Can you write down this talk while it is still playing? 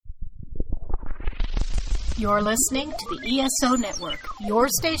You're listening to the ESO Network, your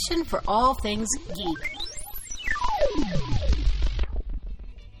station for all things geek.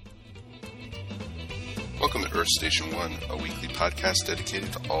 Welcome to Earth Station 1, a weekly podcast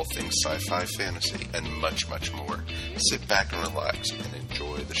dedicated to all things sci-fi, fantasy, and much, much more. Sit back and relax and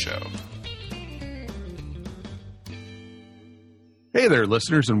enjoy the show. Hey there,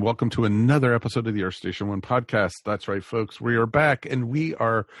 listeners, and welcome to another episode of the Earth Station 1 podcast. That's right, folks. We are back, and we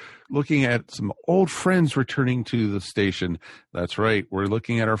are looking at some old friends returning to the station. That's right. We're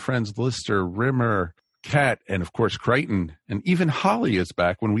looking at our friends Lister, Rimmer, Kat, and of course Crichton, and even Holly is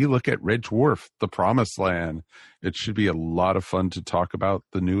back when we look at Red Dwarf, The Promised Land. It should be a lot of fun to talk about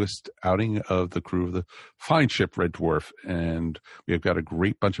the newest outing of the crew of the fine ship Red Dwarf, and we've got a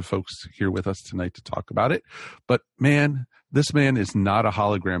great bunch of folks here with us tonight to talk about it. But man, this man is not a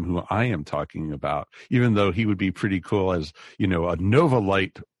hologram who I am talking about, even though he would be pretty cool as, you know, a Nova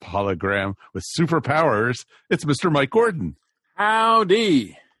Light hologram with superpowers. It's Mr. Mike Gordon.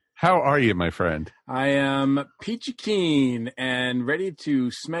 Howdy. How are you, my friend? I am peachy keen and ready to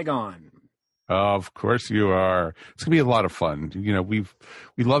smeg on. Of course you are. It's gonna be a lot of fun. You know, we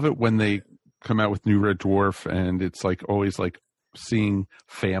love it when they come out with new Red Dwarf, and it's like always like seeing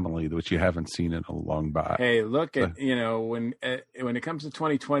family, which you haven't seen in a long while. Hey, look at when it comes to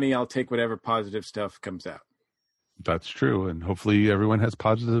 2020, I'll take whatever positive stuff comes out. That's true, and hopefully everyone has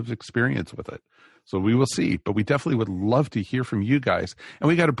positive experience with it. So we will see, but we definitely would love to hear from you guys. And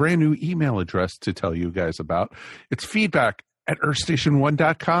we got a brand new email address to tell you guys about. It's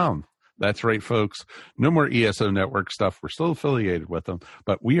feedback@earthstation1.com. That's right, folks. No more ESO Network stuff. We're still affiliated with them,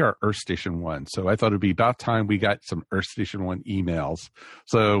 but we are Earth Station 1. So I thought it'd be about time we got some Earth Station 1 emails.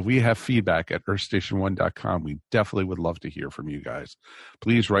 So we have feedback at earthstation1.com. We definitely would love to hear from you guys.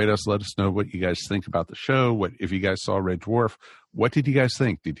 Please write us. Let us know what you guys think about the show. What if you guys saw Red Dwarf? What did you guys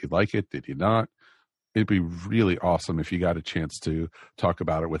think? Did you like it? Did you not? It'd be really awesome if you got a chance to talk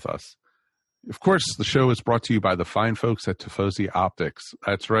about it with us. Of course, the show is brought to you by the fine folks at Tifosi Optics.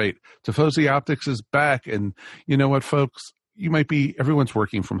 That's right. Tifosi Optics is back. And you know what, folks? Everyone's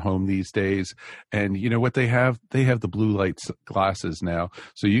working from home these days. And you know what they have? They have the blue light glasses now.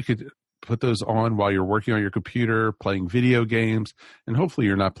 So you could put those on while you're working on your computer, playing video games. And hopefully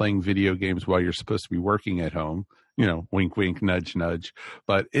you're not playing video games while you're supposed to be working at home. You know, wink, wink, nudge, nudge.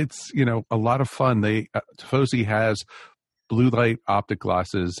 But it's, you know, a lot of fun. Tifosi has blue light optic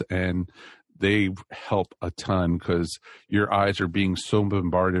glasses, and they help a ton because your eyes are being so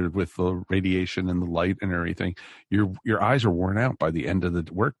bombarded with the radiation and the light and everything. Your eyes are worn out by the end of the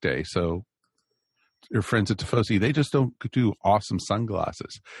workday. So your friends at Tifosi, they just don't do awesome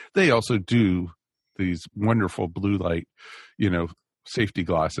sunglasses. They also do these wonderful blue light, you know, safety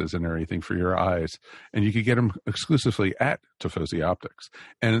glasses and everything for your eyes, and you can get them exclusively at Tifosi Optics.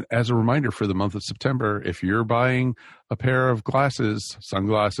 And as a reminder, for the month of September, if you're buying a pair of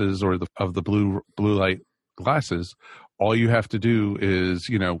sunglasses or of the blue light glasses, all you have to do is,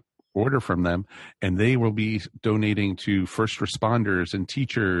 you know, order from them, and they will be donating to first responders and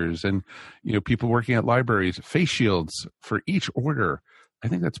teachers and, you know, people working at libraries face shields for each order. I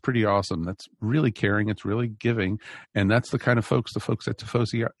think that's pretty awesome. That's really caring. It's really giving. And that's the kind of folks the folks at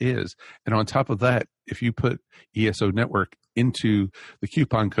Tifosi is. And on top of that, if you put ESO Network into the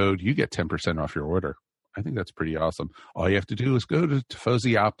coupon code, you get 10% off your order. I think that's pretty awesome. All you have to do is go to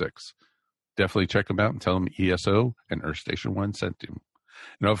Tifosi Optics. Definitely check them out and tell them ESO and Earth Station 1 sent you.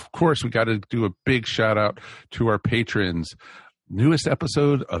 And of course, we got to do a big shout out to our patrons. Newest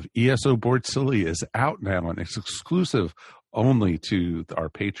episode of ESO Board Silly is out now, and it's exclusive only to our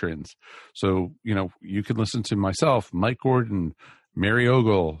patrons. So, you know, you can listen to myself, Mike Gordon, Mary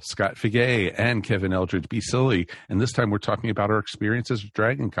Ogle, Scott Figuet, and Kevin Eldridge be silly. And this time we're talking about our experiences with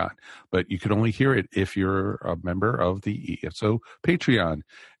Dragon Con. But you can only hear it if you're a member of the ESO Patreon.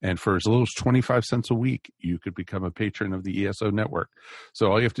 And for as little as 25 cents a week, you could become a patron of the ESO Network.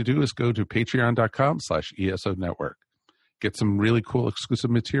 So all you have to do is go to patreon.com/ESO Network. Get some really cool exclusive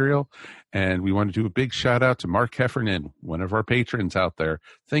material. And we want to do a big shout out to Mark Heffernan, one of our patrons out there.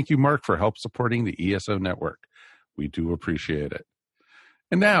 Thank you, Mark, for help supporting the ESO Network. We do appreciate it.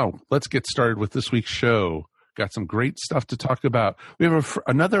 And now let's get started with this week's show. Got some great stuff to talk about. We have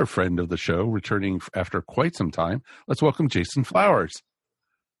another friend of the show returning after quite some time. Let's welcome Jason Flowers.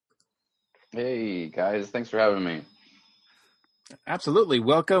 Hey, guys. Thanks for having me. Absolutely.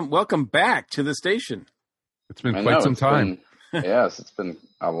 Welcome back to the station. It's been quite some time. Yes, it's been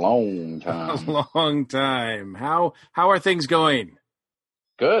a long time. A long time. How are things going?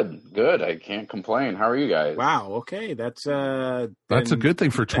 Good. I can't complain. How are you guys? Wow. Okay. That's a good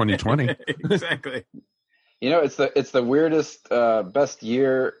thing for 2020. Exactly. You know, it's the weirdest, best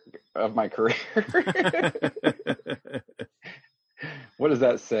year of my career. What does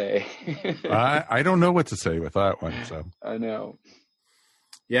that say? I don't know what to say with that one. So I know.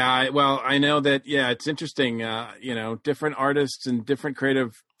 Yeah, well, I know that. Yeah, it's interesting. Different artists and different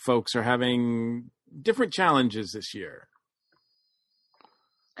creative folks are having different challenges this year.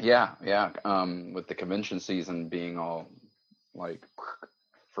 Yeah. With the convention season being all like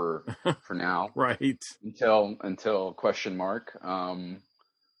for now, Right. until question mark.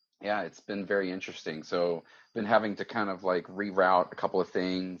 Yeah, it's been very interesting. So been having to kind of like reroute a couple of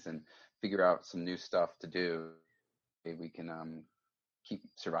things and figure out some new stuff to do. Maybe we can keep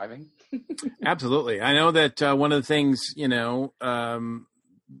surviving. Absolutely. I know that one of the things, one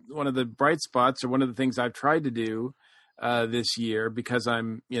of the bright spots, or one of the things I've tried to do this year, because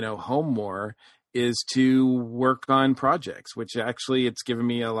I'm, home more, is to work on projects, which actually it's given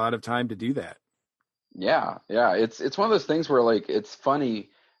me a lot of time to do that. Yeah. It's one of those things where like it's funny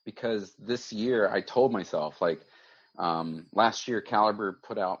because this year I told myself like last year Caliber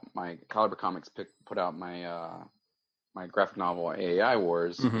Comics put out my graphic novel AI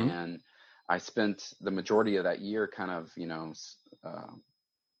Wars, Mm-hmm. and I spent the majority of that year kind of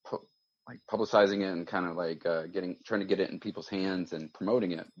like publicizing it and kind of like trying to get it in people's hands and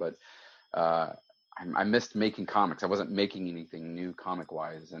promoting it, but I missed making comics. I wasn't making anything new comic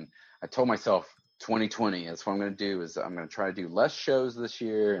wise, and I told myself 2020 that's what I'm going to do. Is I'm going to try to do less shows this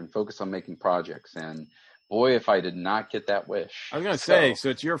year and focus on making projects. And boy, if I did not get that wish. I was going to say, so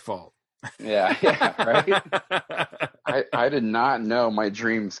it's your fault. Yeah, right. I did not know my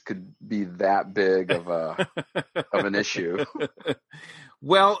dreams could be that big of an issue.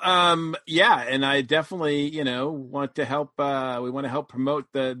 Well, yeah, and I definitely, want to help. We want to help promote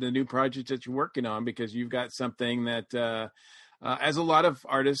the new project that you're working on, because you've got something that, as a lot of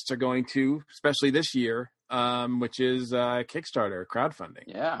artists are going to, especially this year, which is Kickstarter crowdfunding.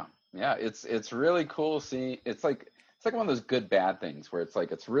 Yeah, it's really cool seeing. It's like one of those good bad things where it's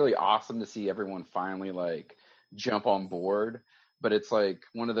like it's really awesome to see everyone finally like jump on board, but it's like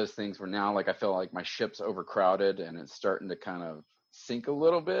one of those things where now like I feel like my ship's overcrowded and it's starting to kind of sink a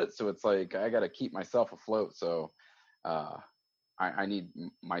little bit. So it's like I got to keep myself afloat. So I need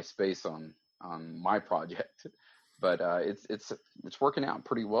my space on my project, but it's working out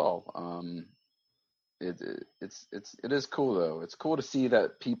pretty well. It is cool though. It's cool to see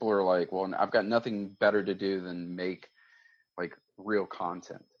that people are like, well, I've got nothing better to do than make like real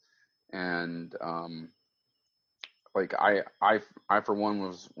content, and like I for one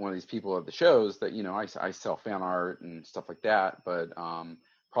was one of these people at the shows that I sell fan art and stuff like that, but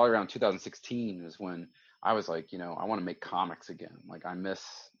probably around 2016 is when I was like, I want to make comics again. Like I miss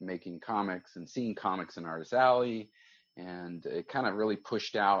making comics and seeing comics in Artist Alley, and it kind of really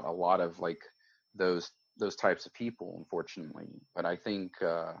pushed out a lot of like those types of people, unfortunately. But I think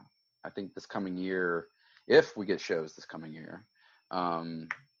this coming year, if we get shows this coming year,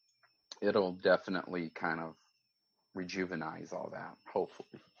 it'll definitely kind of rejuvenize all that,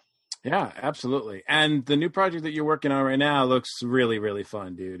 hopefully. Yeah, absolutely. And the new project that you're working on right now looks really, really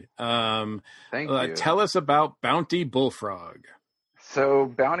fun, dude. Thank you. Tell us about Bounty Bullfrog. So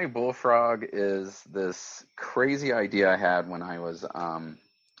Bounty Bullfrog is this crazy idea I had when I was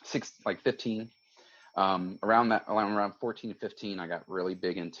 15. Around 14 to 15, I got really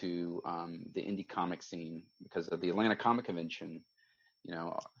big into the indie comic scene because of the Atlanta Comic Convention.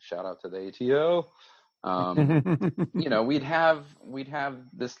 Shout out to the ATO. We'd have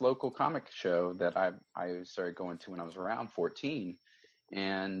this local comic show that I started going to when I was around 14,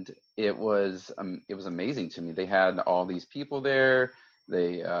 and it was amazing to me. They had all these people there.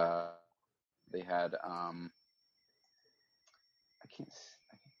 They had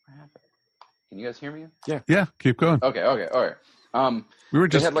Can you guys hear me? Yeah, keep going. Okay, all right. We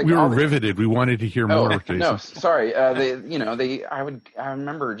were riveted. We wanted to hear more. Jason. No, sorry. I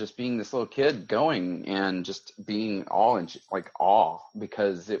remember just being this little kid going and just being awe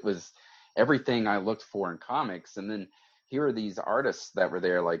because it was everything I looked for in comics. And then here are these artists that were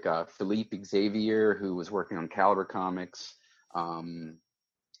there, like Philippe Xavier, who was working on Caliber Comics.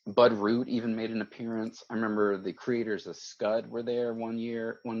 Bud Root even made an appearance. I remember the creators of Scud were there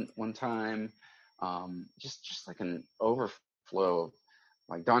one time. Just like an overflow of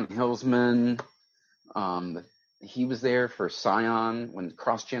like Don Hillsman. He was there for Scion when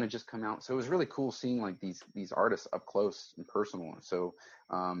Cross Gen had just come out. So it was really cool seeing like these artists up close and personal. So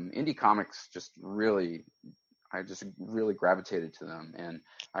indie comics I just really gravitated to them, and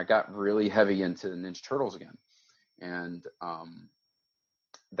I got really heavy into Ninja Turtles again. And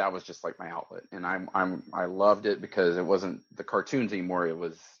that was just like my outlet, and I loved it because it wasn't the cartoons anymore. It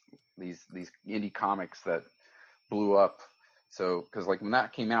was these indie comics that blew up So, because like when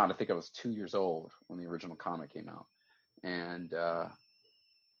that came out, I think I was 2 years old when the original comic came out, and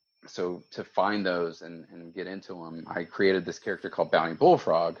so to find those and get into them, I created this character called Bounty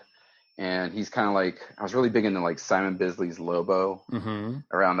Bullfrog, and he's kind of like, I was really big into like Simon Bisley's Lobo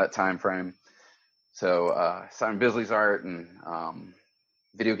around that time frame. So Simon Bisley's art and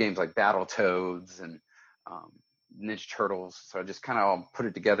video games like Battletoads and Ninja Turtles. So I just kind of put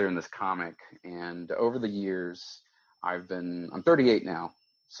it together in this comic. And over the years, I'm 38 now.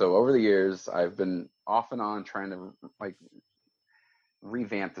 So over the years, I've been off and on trying to like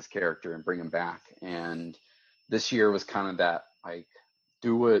revamp this character and bring him back. And this year was kind of that like,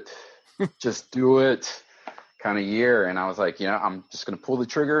 do it, just do it kind of year. And I was like, I'm just going to pull the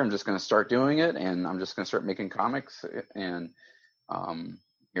trigger. I'm just going to start doing it. And I'm just going to start making comics. And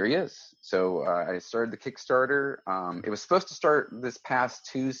here he is. So I started the Kickstarter. It was supposed to start this past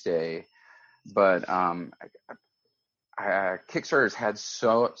Tuesday, but Kickstarter's had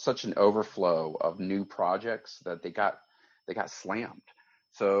such an overflow of new projects that they got slammed.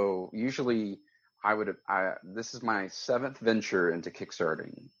 So usually this is my 7th venture into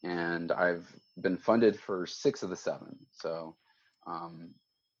Kickstarting, and I've been funded for 6 of the 7. So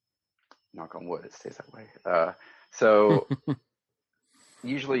knock on wood, it stays that way. So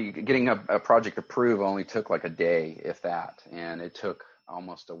usually getting a project approved only took like a day, if that, and it took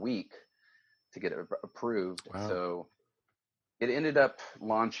almost a week to get it approved. Wow. So it ended up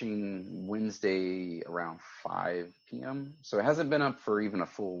launching Wednesday around 5 p.m. So it hasn't been up for even a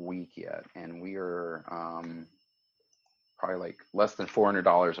full week yet, and we are probably like less than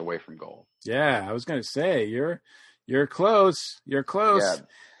 $400 away from goal. Yeah, I was going to say you're close. You're close.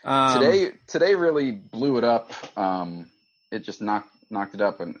 Yeah. Today really blew it up. It just knocked it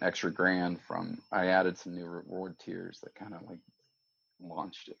up an extra $1,000 from. I added some new reward tiers that kind of like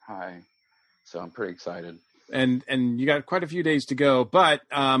launched it high. So I'm pretty excited. And you got quite a few days to go, but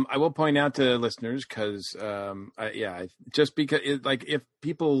I will point out to listeners because just because if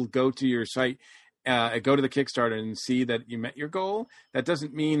people go to your site, go to the Kickstarter and see that you met your goal, that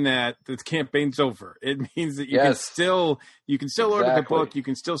doesn't mean that the campaign's over. It means that you can still order the book, you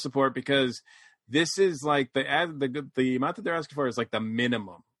can still support, because this is like the amount that they're asking for is like the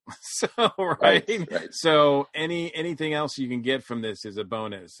minimum. So right. So anything else you can get from this is a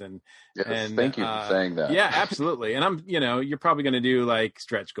bonus. And thank you for saying that. Yeah, absolutely. And I'm you're probably going to do like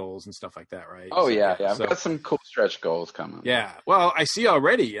stretch goals and stuff like that, right? Oh, so, I've got some cool stretch goals coming. Yeah. Well, I see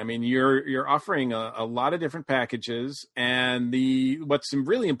already. I mean, you're offering a lot of different packages, and what's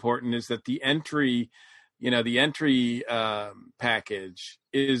really important is that the entry package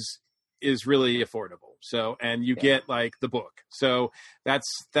is really affordable. So, and you get like the book. So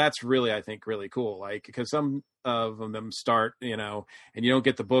that's really, I think, really cool. Like, because some of them start, and you don't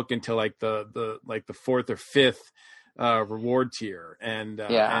get the book until like the 4th or 5th reward tier. And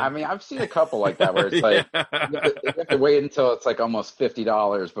I mean, I've seen a couple like that where it's like you have to wait until it's like almost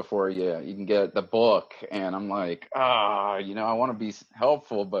 $50 before you can get the book. And I'm like, I want to be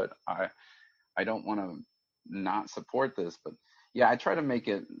helpful, but I don't want to not support this. But yeah, I try to make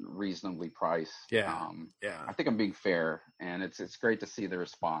it reasonably priced. I think I'm being fair, and it's great to see the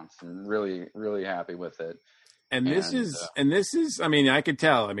response. I'm really, really happy with it. And this is, I mean, I could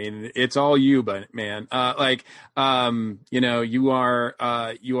tell. I mean, it's all you, but man, you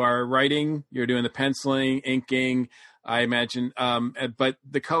are writing, you're doing the penciling, inking, I imagine. But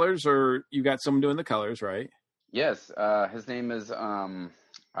the colors you got someone doing the colors, right? Yes. His name is,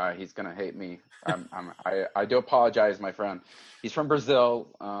 he's going to hate me. I do apologize, my friend. He's from Brazil.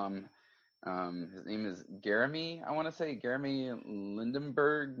 His name is Jeremy. I want to say Jeremy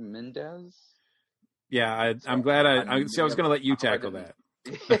Lindenberg Mendez. Yeah, I'm glad I was going to let you tackle that.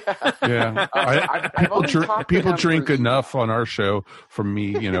 Yeah. People drink enough on our show from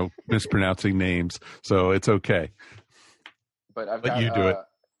me, mispronouncing names, so it's okay. But you do it.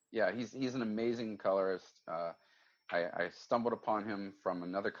 Yeah, he's an amazing colorist. I stumbled upon him from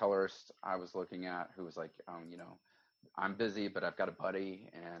another colorist I was looking at who was like, I'm busy, but I've got a buddy.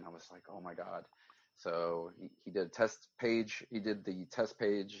 And I was like, oh my God. So he did a test page. He did the test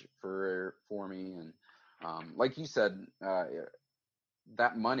page for me. And like you said,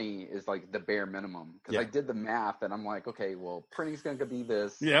 that money is like the bare minimum, because I did the math and I'm like, okay, well, printing's going to be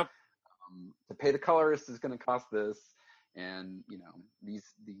this. Yep. To pay the colorist is going to cost this. And, these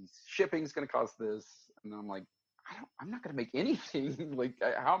shipping's going to cost this. And I'm like, I'm not going to make anything. Like,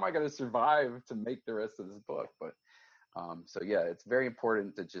 how am I going to survive to make the rest of this book? But it's very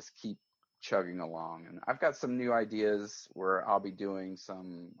important to just keep chugging along. And I've got some new ideas where I'll be doing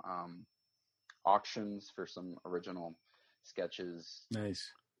some auctions for some original sketches. Nice.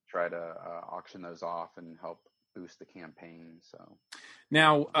 Try to auction those off and help boost the campaign. So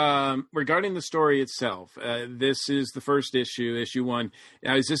now, regarding the story itself, this is the first issue 1.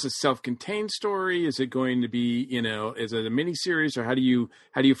 Now, is this a self-contained story? Is it going to be, is it a mini series, or how do you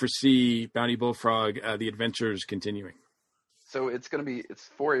foresee Bounty Bullfrog, the adventures continuing? So it's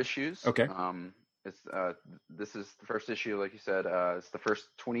 4 issues. Okay. This is the first issue, like you said. It's the first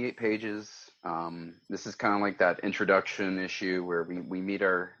 28 pages. This is kind of like that introduction issue where we meet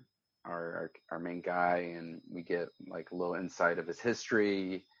our main guy, and we get like a little insight of his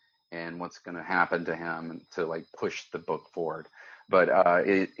history and what's going to happen to him to like push the book forward. But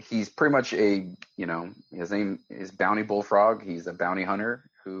he's pretty much his name is Bounty Bullfrog. He's a bounty hunter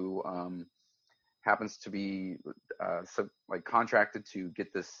who happens to be contracted to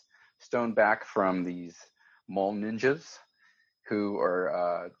get this stone back from these mole ninjas who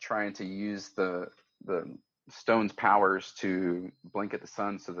are trying to use the stone's powers to blink at the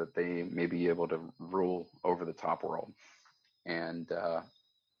sun so that they may be able to rule over the top world. And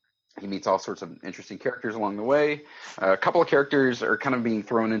he meets all sorts of interesting characters along the way. A couple of characters are kind of being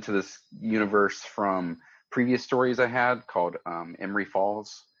thrown into this universe from previous stories I had called Emery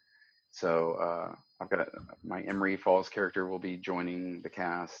Falls. So I've got my Emery Falls character will be joining the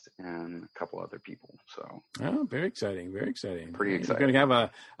cast, and a couple other people. So very exciting, very exciting. Pretty exciting. You're going to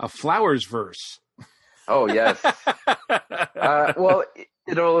have a Flowers verse. Oh yes. Well,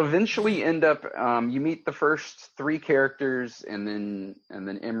 it'll eventually end up. You meet the first 3 characters, and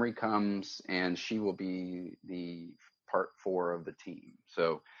then Emery comes, and she will be the part 4 of the team.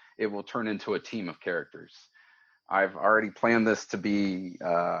 So it will turn into a team of characters. I've already planned this to be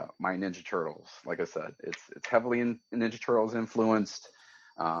my Ninja Turtles. Like I said, it's heavily in Ninja Turtles influenced,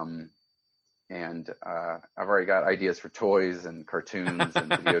 and I've already got ideas for toys and cartoons and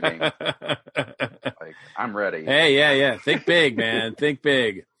video games. Like, I'm ready. Hey, yeah. Think big, man. Think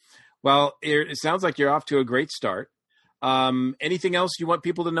big. Well, it sounds like you're off to a great start. Anything else you want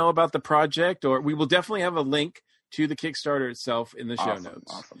people to know about the project? Or we will definitely have a link to the Kickstarter itself in the show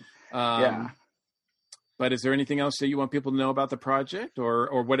notes. Awesome. Yeah. But is there anything else that you want people to know about the project,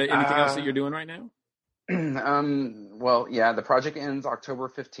 or anything else that you're doing right now? Well, yeah, the project ends October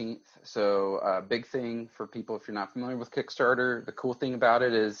 15th. So big thing for people, if you're not familiar with Kickstarter, the cool thing about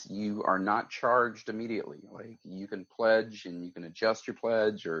it is you are not charged immediately. Like, you can pledge and you can adjust your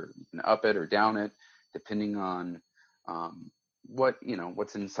pledge, or you can up it or down it, depending on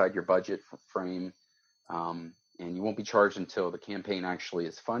what's inside your budget frame. And you won't be charged until the campaign actually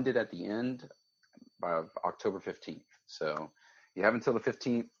is funded at the end by October 15th. So you have until the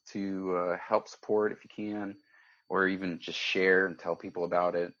 15th to help support if you can, or even just share and tell people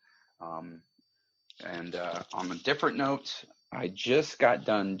about it. And on a different note, I just got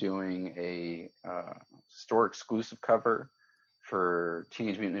done doing a store exclusive cover for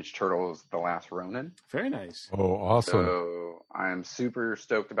Teenage Mutant Ninja Turtles: The Last Ronin. Very nice. Oh, awesome. So I'm super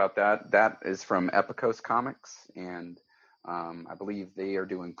stoked about that. That is from Epicos Comics, and I believe they are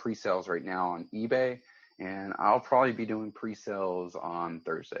doing pre-sales right now on eBay, and I'll probably be doing pre-sales on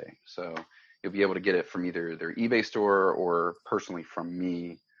Thursday. So you'll be able to get it from either their eBay store or personally from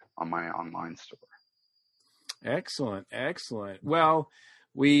me on my online store. Excellent. Well,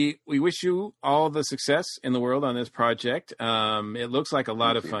 we wish you all the success in the world on this project. It looks like a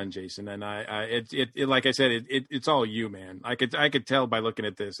lot of fun, Jason, and it like I said, it's all you, man. I could tell by looking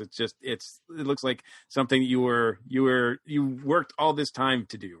at this. It looks like something you worked all this time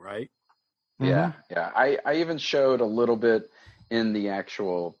to do, right? Yeah. I even showed a little bit in the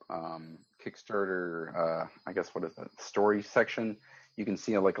actual Kickstarter. I guess what is that story section? You can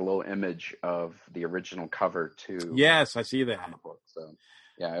see like a little image of the original cover too. Yes, I see that. So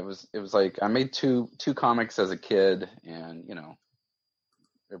yeah, it was like I made two comics as a kid, and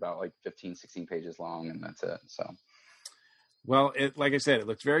they're about like 15, 16 pages long, and that's it. So well, like I said, it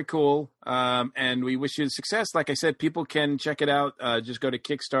looks very cool, and we wish you success. Like I said, people can check it out. Just go to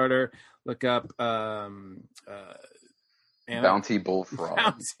Kickstarter, look up Bounty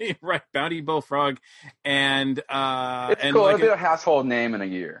Bullfrog. Bounty Bullfrog, and it's and cool. like It'll be a household name in a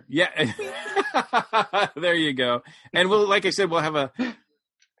year. Yeah, there you go. And like I said, we'll have a.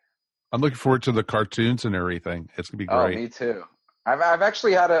 I'm looking forward to the cartoons and everything. It's gonna be great. Oh, me too. I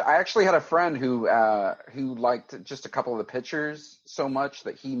actually had a friend who liked just a couple of the pictures so much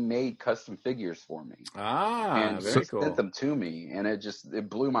that he made custom figures for me. And very cool. Sent them to me, and it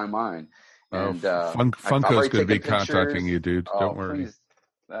blew my mind. And Funko's going to be contacting you, dude. Don't worry. Please.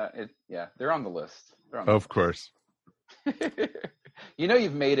 They're on the list. Of course.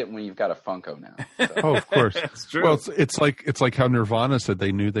 You've made it when you've got a Funko now. So. Oh, of course. That's true. Well, it's like how Nirvana said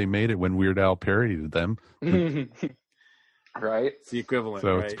they knew they made it when Weird Al parodied them. Right? It's the equivalent.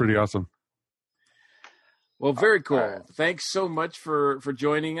 So right? It's pretty awesome. Well, very cool. Right. Thanks so much for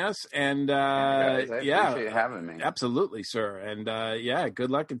joining us. And Guys, I appreciate having me. Absolutely, sir. And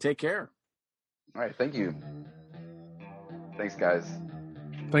good luck and take care. All right. Thank you. Thanks, guys.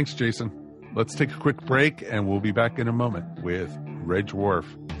 Thanks, Jason. Let's take a quick break, and we'll be back in a moment with Red Dwarf,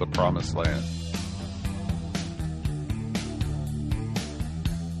 The Promised Land.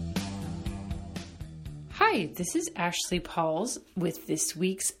 Hi, this is Ashley Pauls with this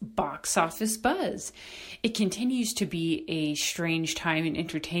week's Box Office Buzz. It continues to be a strange time in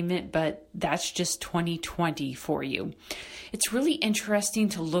entertainment, but that's just 2020 for you. It's really interesting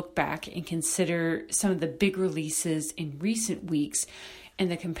to look back and consider some of the big releases in recent weeks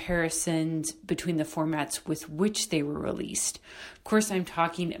and the comparisons between the formats with which they were released. Of course, I'm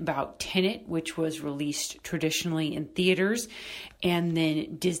talking about Tenet, which was released traditionally in theaters, and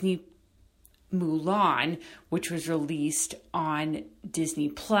then Disney Mulan, which was released on Disney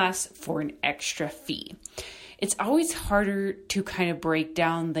Plus for an extra fee. It's always harder to kind of break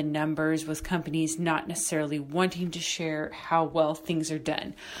down the numbers with companies not necessarily wanting to share how well things are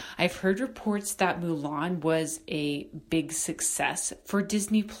done. I've heard reports that Mulan was a big success for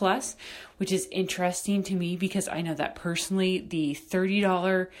Disney Plus, which is interesting to me because I know that personally the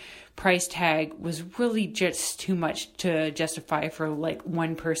 $30 price tag was really just too much to justify for like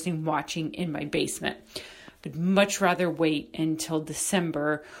one person watching in my basement. Would much rather wait until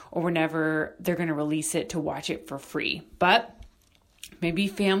December or whenever they're going to release it to watch it for free. But maybe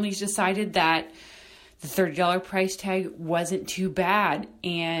families decided that the $30 price tag wasn't too bad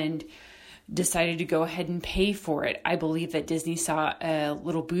and decided to go ahead and pay for it. I believe that Disney saw a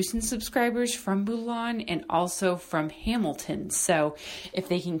little boost in subscribers from Mulan and also from Hamilton. So if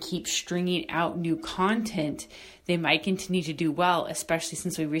they can keep stringing out new content, they might continue to do well, especially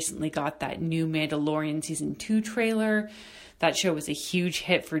since we recently got that new Mandalorian Season 2 trailer. That show was a huge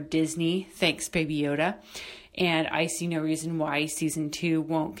hit for Disney. Thanks, Baby Yoda. And I see no reason why Season 2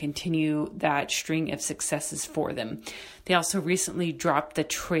 won't continue that string of successes for them. They also recently dropped the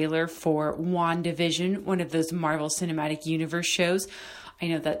trailer for WandaVision, one of those Marvel Cinematic Universe shows. I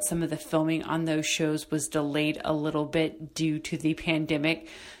know that some of the filming on those shows was delayed a little bit due to the pandemic,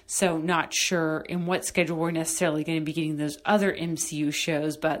 so not sure in what schedule we're necessarily going to be getting those other MCU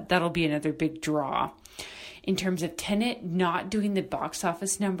shows, but that'll be another big draw. In terms of Tenet not doing the box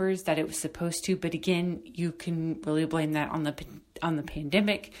office numbers that it was supposed to, but again, you can really blame that on the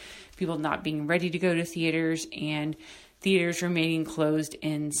pandemic, people not being ready to go to theaters, and theaters remaining closed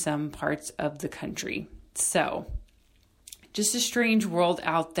in some parts of the country. So, just a strange world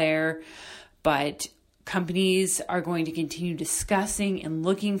out there, but companies are going to continue discussing and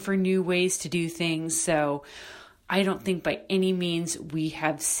looking for new ways to do things. So I don't think by any means we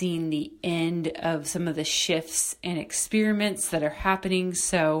have seen the end of some of the shifts and experiments that are happening.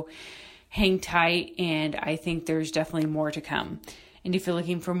 So hang tight, and I think there's definitely more to come. And if you're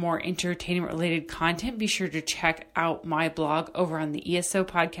looking for more entertainment-related content, be sure to check out my blog over on the ESO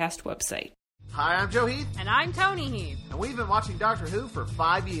Podcast website. Hi, I'm Joe Heath. And I'm Tony Heath. And we've been watching Doctor Who for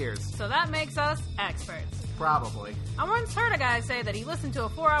 5 years. So that makes us experts. Probably. I once heard a guy say that he listened to a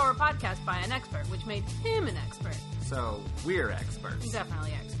 4-hour podcast by an expert, which made him an expert. So, we're experts.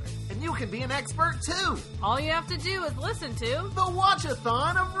 Definitely experts. And you can be an expert, too. All you have to do is listen to The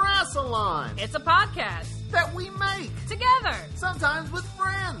Watchathon of Rassilon. It's a podcast that we make. Together. Sometimes with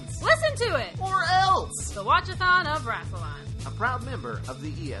friends. Listen to it. Or else. The Watchathon of Rassilon. A proud member of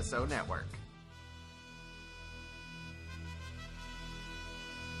the ESO Network.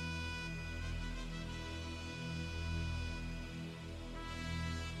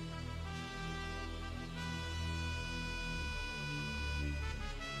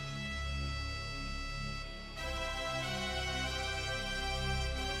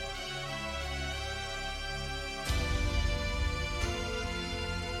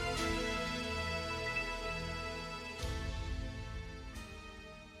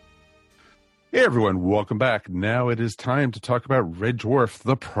 Hey everyone, welcome back. Now it is time to talk about Red Dwarf,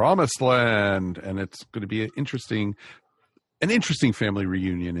 The Promised Land, and it's going to be an interesting family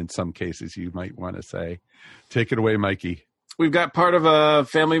reunion in some cases, you might want to say. Take it away, Mikey. We've got part of a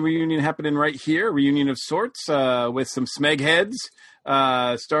family reunion happening right here, reunion of sorts, with some Smeg heads,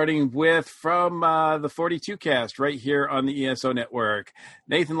 starting with from the 42 cast right here on the ESO Network.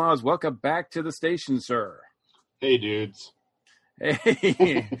 Nathan Laws, welcome back to the station, sir. Hey, dudes.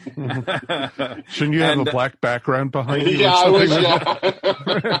 Hey. Shouldn't you have a black background behind you? Yeah, I wish, yeah.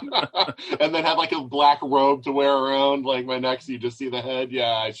 And then have like a black robe to wear around like my neck so you just see the head.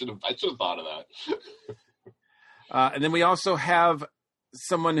 Yeah, I should have thought of that. And then we also have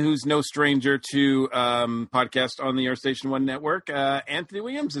someone who's no stranger to podcast on the Earth Station One Network. Anthony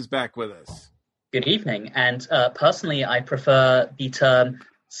Williams is back with us. Good evening. And personally, I prefer the term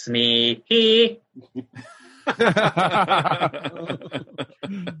Smee.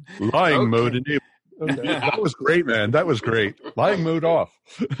 Lying mode enabled. Okay. That was great, man. That was great. Lying mode off.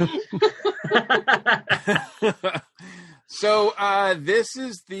 So this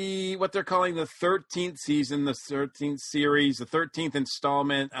is what they're calling the 13th season, the 13th series, the 13th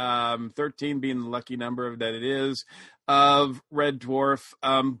installment, 13 being the lucky number that it is, of Red Dwarf.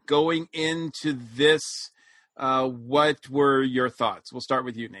 Going into this, what were your thoughts? We'll start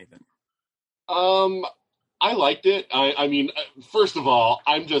with you, Nathan. I liked it. I mean, first of all,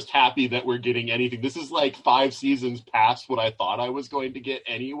 I'm just happy that we're getting anything. This is like 5 seasons past what I thought I was going to get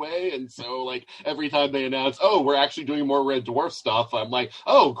anyway. And so, like, every time they announce, oh, we're actually doing more Red Dwarf stuff, I'm like,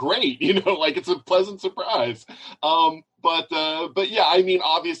 oh, great. You know, like, it's a pleasant surprise. But yeah, I mean,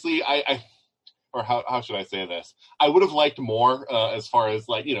 obviously, or how should I say this? I would have liked more as far as,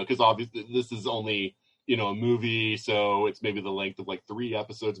 like, you know, because obviously this is only, you know, a movie, so it's maybe the length of like 3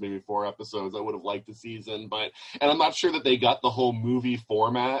 episodes, maybe 4 episodes. I would have liked the season, and I'm not sure that they got the whole movie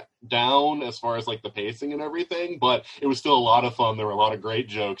format down as far as like the pacing and everything, but it was still a lot of fun. There were a lot of great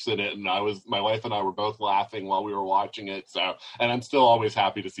jokes in it, and my wife and I were both laughing while we were watching it. So, and I'm still always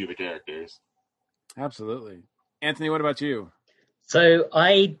happy to see the characters. Absolutely. Anthony, what about you? So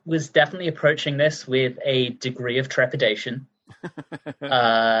I was definitely approaching this with a degree of trepidation.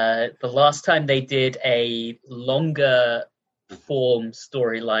 The last time they did a longer form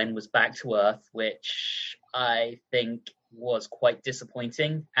storyline was Back to Earth, which I think was quite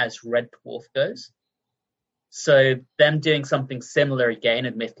disappointing as Red Dwarf goes. So them doing something similar again,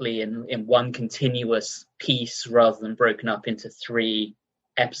 admittedly in one continuous piece rather than broken up into 3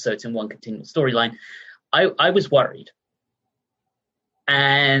 episodes in one continuous storyline, I was worried.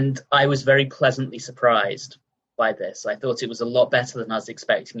 And I was very pleasantly surprised by this. I thought it was a lot better than I was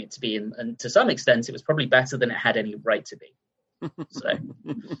expecting it to be, and to some extent it was probably better than it had any right to be. So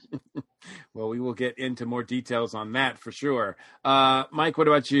well, we will get into more details on that for sure. Mike, what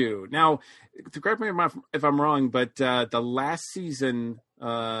about you? Now, to correct me if I'm wrong, but the last season,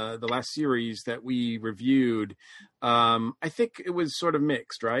 the last series that we reviewed, I think it was sort of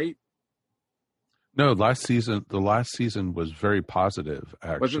mixed, right? No, the last season was very positive,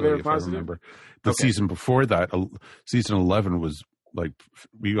 actually. Was it very positive? I remember. The season before that, season 11, was like,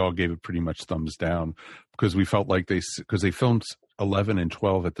 we all gave it pretty much thumbs down because we felt like because they filmed 11 and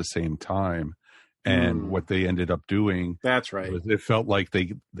 12 at the same time. And what they ended up doing, that's right, was it felt like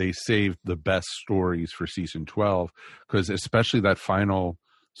they saved the best stories for season 12, because especially that final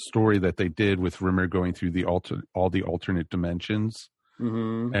story that they did with Rimmer going through all the alternate dimensions.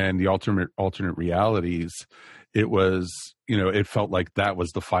 Mm-hmm. And the alternate realities, it was, you know, it felt like that was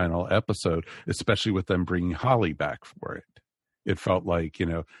the final episode, especially with them bringing Holly back for it. It felt like, you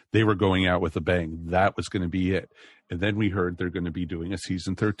know, they were going out with a bang. That was going to be it. And then we heard they're going to be doing a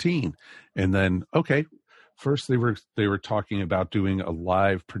season 13. And then, okay, first they were talking about doing a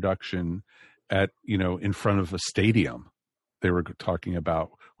live production at, you know, in front of a stadium. They were talking about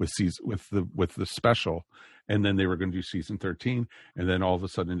with the special. And then they were going to do season 13. And then all of a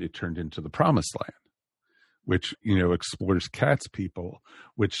sudden it turned into the Promised Land, which, you know, explores Cat's people,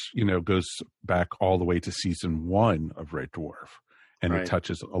 which, you know, goes back all the way to season 1 of Red Dwarf. And It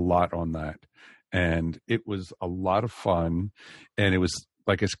touches a lot on that. And it was a lot of fun. And it was,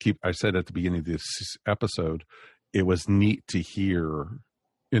 like I said at the beginning of this episode, it was neat to hear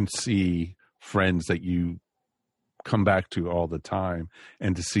and see friends that you come back to all the time,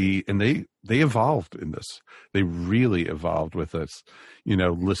 and to see, and they evolved in this. They really evolved with this. You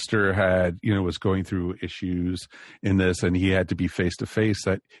know, Lister was going through issues in this, and he had to be face to face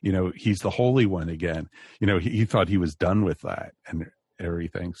that, you know, he's the Holy One again. You know, he thought he was done with that and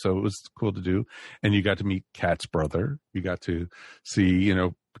everything. So it was cool to do. And you got to meet Cat's brother. You got to see, you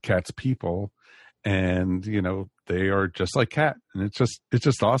know, Cat's people. And, you know, they are just like Cat, and it's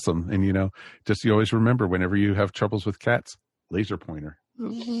just awesome. And, you know, just, you always remember, whenever you have troubles with cats, laser pointer,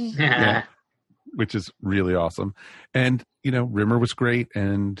 yeah, which is really awesome. And, you know, Rimmer was great,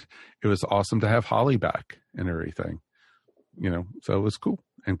 and it was awesome to have Holly back and everything, you know, so it was cool.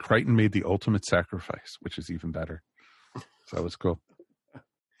 And Crichton made the ultimate sacrifice, which is even better. So it was cool.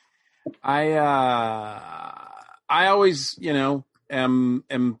 I always, you know, am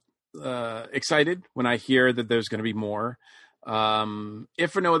excited when I hear that there's going to be more.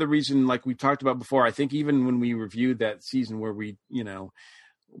 If for no other reason, like we talked about before, I think even when we reviewed that season where we, you know,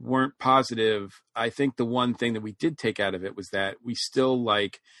 weren't positive, I think the one thing that we did take out of it was that we still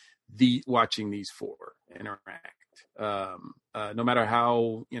like watching these 4 interact. No matter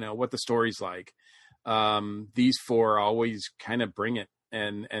how, you know, what the story's like, these 4 always kind of bring it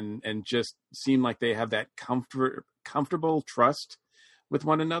and just seem like they have that comfortable trust with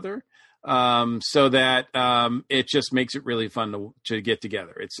one another. So that it just makes it really fun to get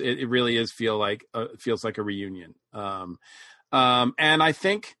together. It really feels like a reunion. And I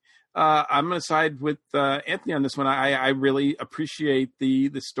think I'm going to side with Anthony on this one. I really appreciate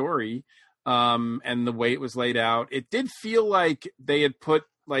the story and the way it was laid out. It did feel like they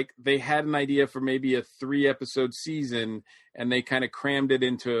had an idea for maybe a 3-episode season, and they kind of crammed it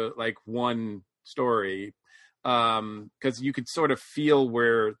into like one story, because you could sort of feel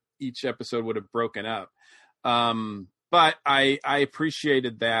where each episode would have broken up. But I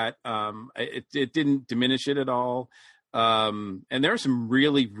appreciated that. It didn't diminish it at all. And there are some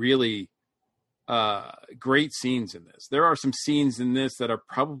really, really great scenes in this. There are some scenes in this that are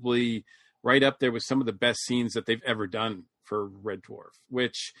probably right up there with some of the best scenes that they've ever done for Red Dwarf,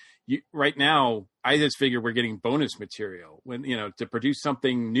 which right now I just figure we're getting bonus material when, to produce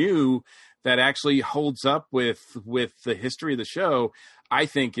something new that actually holds up with the history of the show, I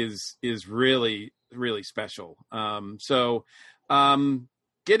think is really, really special. So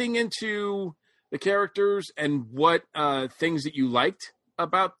getting into the characters and what things that you liked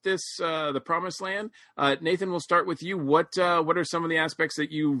about this, the Promised Land. Nathan, we'll start with you. What are some of the aspects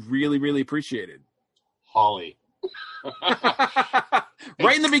that you really, really appreciated? Holly.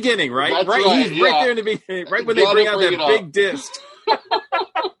 Right in the beginning, right? That's right. He's right yeah. there in the beginning, right when they bring out that big disc.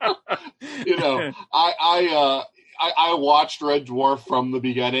 I watched Red Dwarf from the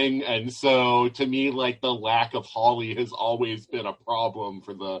beginning, and so to me, like, the lack of Holly has always been a problem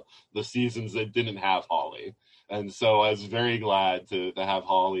for the seasons that didn't have Holly. And so I was very glad to have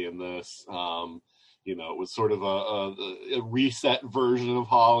Holly in this. It was sort of a reset version of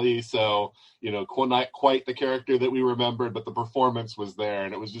Holly. So, not quite the character that we remembered, but the performance was there.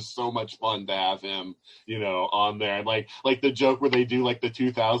 And it was just so much fun to have him, on there. And like the joke where they do like the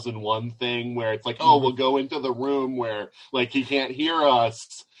 2001 thing where it's like, oh, we'll go into the room where like he can't hear us.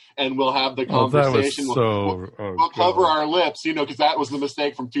 And we'll have the conversation. We'll cover our lips, because that was the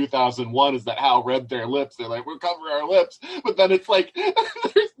mistake from 2001. Is that Hal read their lips? They're like, we'll cover our lips, but then it's like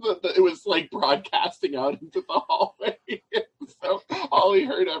it was like broadcasting out into the hallway. So Holly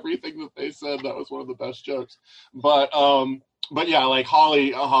heard everything that they said. That was one of the best jokes. But yeah, like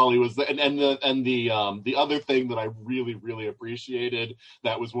Holly was the other thing that I really, really appreciated.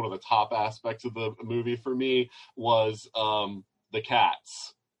 That was one of the top aspects of the movie for me was the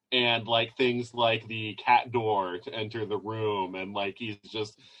cats. And like things like the cat door to enter the room, and like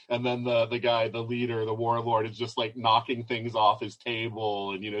and then the guy, the leader, the warlord is just like knocking things off his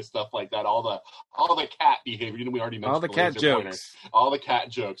table, and stuff like that. All the cat behavior. We already mentioned all the cat jokes. Pointer. All the cat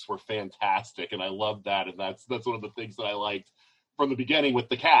jokes were fantastic, and I loved that. And that's one of the things that I liked from the beginning with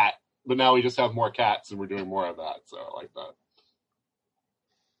the cat. But now we just have more cats, and we're doing more of that. So I like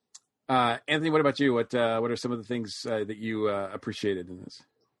that. Anthony, what about you? What are some of the things that you appreciated in this?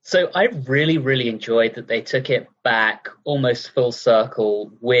 So I really, really enjoyed that they took it back almost full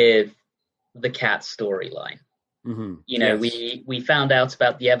circle with the cat storyline. Mm-hmm. Yes. We found out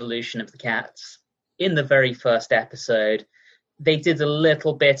about the evolution of the cats in the very first episode. They did a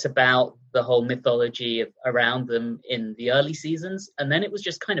little bit about the whole mythology around them in the early seasons, and then it was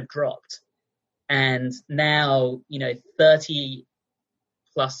just kind of dropped. And now, 30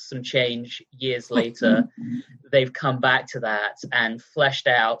 plus some change years later, they've come back to that and fleshed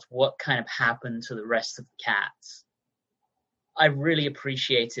out what kind of happened to the rest of the cats. I really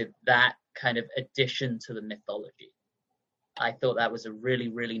appreciated that kind of addition to the mythology. I thought that was a really,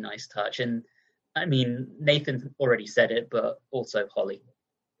 really nice touch. And I mean, Nathan already said it, but also Holly.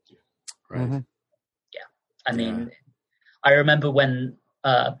 Right. Mm-hmm. Yeah. I mean, I remember when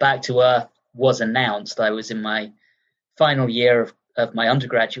Back to Earth was announced, I was in my final year of my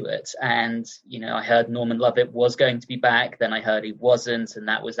undergraduate, and I heard Norman Lovett was going to be back, then I heard he wasn't, and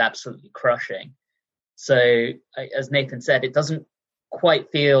that was absolutely crushing. So as Nathan said, it doesn't quite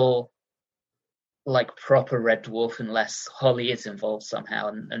feel like proper Red Dwarf unless Holly is involved somehow,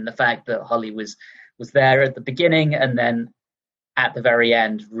 and the fact that Holly was there at the beginning and then at the very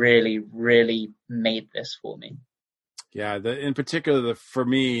end really, really made this for me. Yeah, in particular, for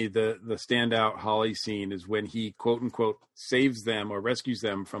me, the standout Holly scene is when he quote unquote saves them or rescues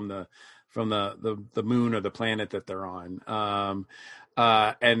them from the moon or the planet that they're on,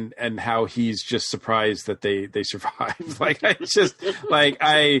 and how he's just surprised that they survived. Like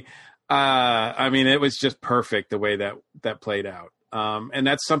I mean, it was just perfect the way that played out, and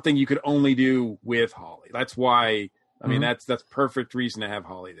that's something you could only do with Holly. That's why. I mean, that's perfect reason to have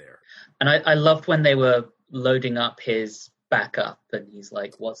Holly there. And I loved when they were loading up his backup and he's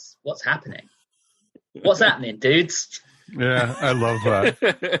like, what's happening? What's happening, dudes? Yeah, I love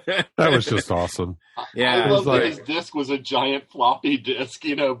that. That was just awesome. Yeah, I love that like- his disc was a giant floppy disk,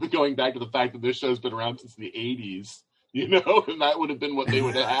 going back to the fact that this show's been around since the 80s, and that would have been what they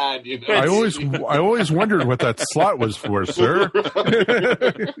would have had, I always wondered what that slot was for, sir.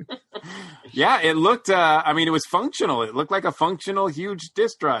 Yeah, it looked, it was functional. It looked like a functional, huge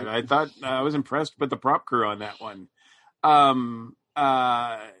disk drive. I thought, I was impressed with the prop crew on that one.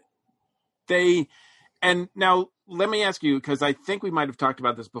 And now let me ask you, because I think we might have talked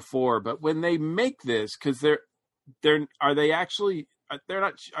about this before, but when they make this, because are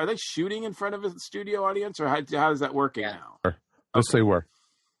they shooting in front of a studio audience, or how is that working now? Yes, they were.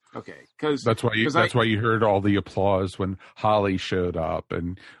 Okay, because that's why you heard all the applause when Holly showed up,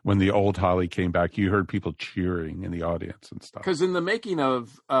 and when the old Holly came back, you heard people cheering in the audience and stuff. Because in the making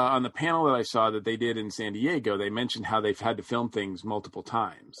of on the panel that I saw that they did in San Diego, they mentioned how they've had to film things multiple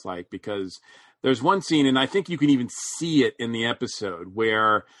times, because there's one scene, and I think you can even see it in the episode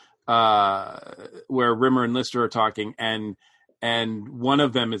where Rimmer and Lister are talking, and one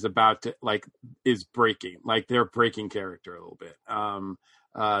of them is about to is breaking, they're breaking character a little bit.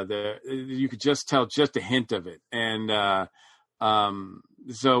 You could just tell just a hint of it, and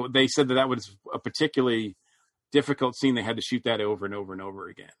so they said that was a particularly difficult scene. They had to shoot that over and over and over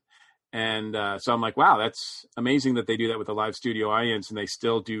again. And so I'm like, wow, that's amazing that they do that with a live studio audience, and they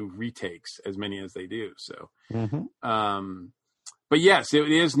still do retakes as many as they do. So, but yes,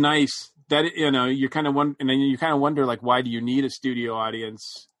 it is nice that you kind of wonder why do you need a studio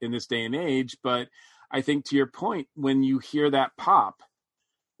audience in this day and age? But I think to your point, when you hear that pop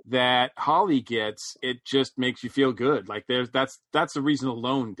that Holly gets, it just makes you feel good. That's a reason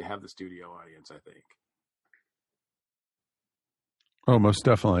alone to have the studio audience, I think. Oh, most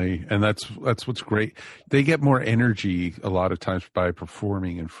definitely. And that's what's great. They get more energy a lot of times by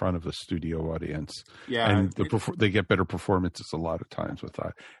performing in front of a studio audience. Yeah. And they get better performances a lot of times with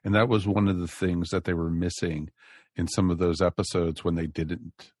that. And that was one of the things that they were missing in some of those episodes when it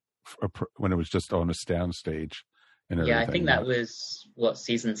was just on a sound stage. And everything. Yeah, I think that was,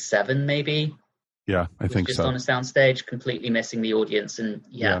 season 7 maybe? Yeah, I think just so. On a sound stage, completely missing the audience. And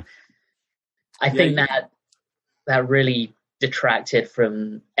I think that really detracted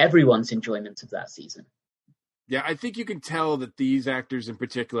from everyone's enjoyment of that season. Yeah, I think you can tell that these actors in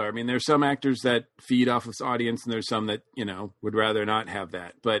particular, there's some actors that feed off this audience, and there's some that, would rather not have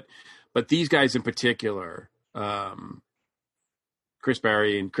that. But these guys in particular, Chris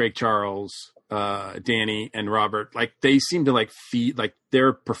Barry and Craig Charles, Danny and Robert, they seem to feed,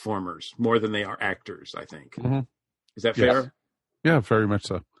 they're performers more than they are actors, I think. Mm-hmm. Is that fair? Yeah, very much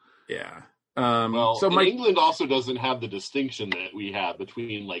so. Yeah. England also doesn't have the distinction that we have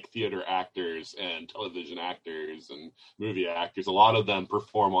between theater actors and television actors and movie actors. A lot of them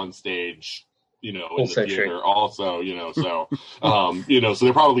perform on stage, in also the theater true. also, so, so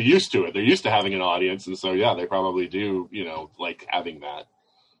they're probably used to it. They're used to having an audience. And so, yeah, they probably do, like having that.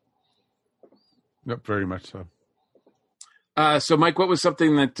 Yep, very much so. So Mike, what was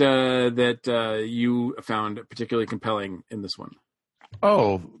something that you found particularly compelling in this one?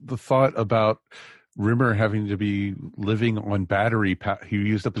 Oh, the thought about Rimmer having to be living on battery. He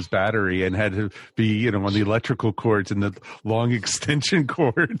used up his battery and had to be, on the electrical cords and the long extension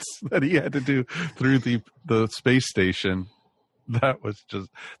cords that he had to do through the space station. That was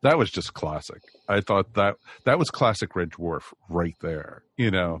just classic. I thought that was classic Red Dwarf right there,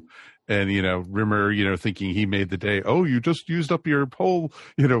 And, Rimmer, thinking he made the day. Oh, you just used up your whole,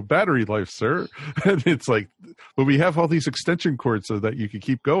 battery life, sir. And it's like, well, we have all these extension cords so that you can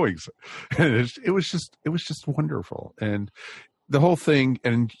keep going. And it was just wonderful. And the whole thing,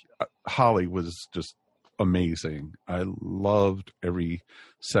 and Holly was just amazing. I loved every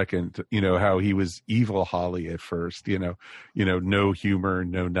second, how he was evil Holly at first, no humor,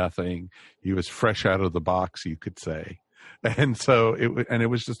 no nothing. He was fresh out of the box, you could say. And so it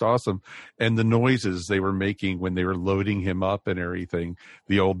was just awesome. And the noises they were making when they were loading him up and everything,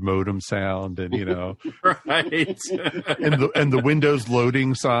 the old modem sound and, right. and the Windows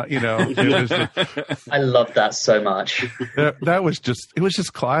loading sound, it was just, I love that so much. It was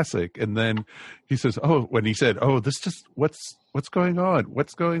just classic. And then he says, when he said, what's going on?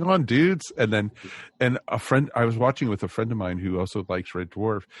 What's going on, dudes? And a friend, I was watching with a friend of mine who also likes Red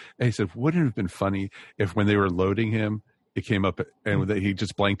Dwarf. And he said, wouldn't it have been funny if when they were loading him, it came up and he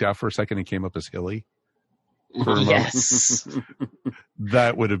just blanked out for a second and came up as Hilly? Yes.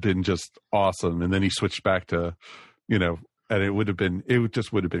 That would have been just awesome. And then he switched back to, and it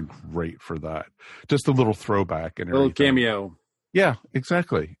just would have been great for that. Just a little throwback and a little cameo. Yeah,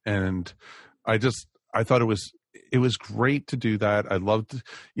 exactly. And I thought it was it was great to do that. I loved,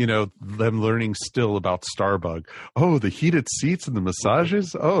 them learning still about Starbug. Oh, the heated seats and the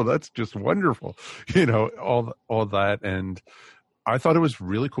massages. Oh, that's just wonderful. All that. And I thought it was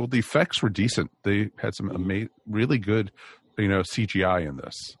really cool. The effects were decent. They had some really good, CGI in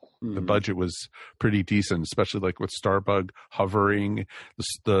this. Mm-hmm. The budget was pretty decent, especially like with Starbug hovering,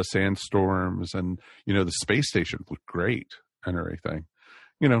 the sandstorms, and, the space station looked great and everything.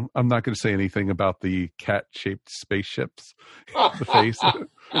 I'm not going to say anything about the cat-shaped spaceships. The face.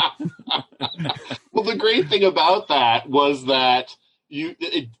 Well, the great thing about that was that you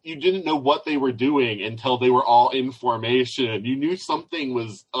didn't know what they were doing until they were all in formation. You knew something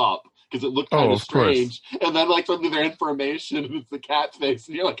was up because it looked kind of strange. Course. And then, like, suddenly they're in formation and it's the cat face,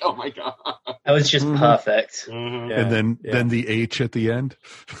 and you're like, oh my god. That was just perfect. Mm-hmm. Yeah, and then the H at the end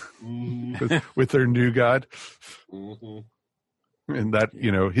with their new god. Mm-hmm. And that,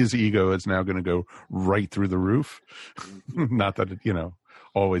 his ego is now going to go right through the roof. Not that it,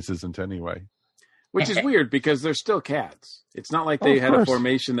 always isn't anyway. Which is weird because they're still cats. It's not like they had a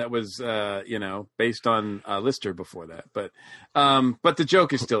formation that was, based on Lister before that. But the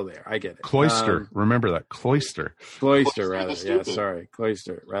joke is still there. I get it. Cloister. Remember that. Cloister, rather. Yeah, sorry.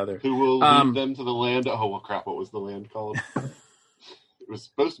 Cloister, rather. Who will lead them to the land? Oh, well, crap. What was the land called? It was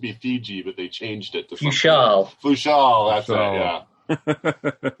supposed to be Fiji, but they changed it to Fushal. Fushal, that's right, yeah.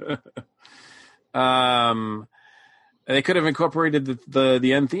 They could have incorporated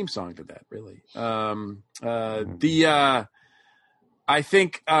the end theme song to that, really. I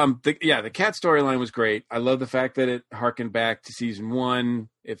think the cat storyline was great. I love the fact that it harkened back to season 1.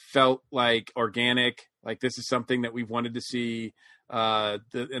 It felt like organic, like this is something that we've wanted to see. And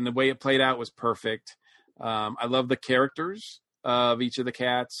the way it played out was perfect. I love the characters of each of the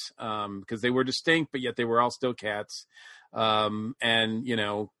cats because they were distinct, but yet they were all still cats.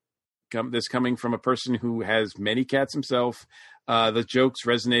 This coming from a person who has many cats himself, the jokes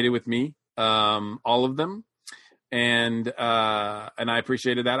resonated with me, all of them. And I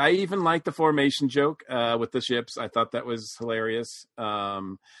appreciated that. I even liked the formation joke, with the ships. I thought that was hilarious.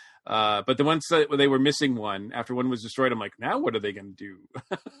 But the ones that they were missing one after one was destroyed, I'm like, now what are they going to do?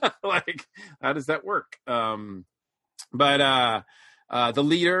 Like, how does that work? But the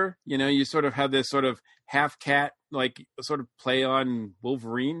leader, you sort of have this sort of half cat, like sort of play on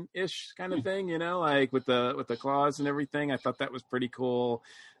Wolverine-ish kind of thing, like with the claws and everything. I thought that was pretty cool.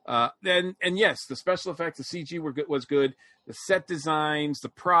 And yes, the special effects, the CG was good. The set designs, the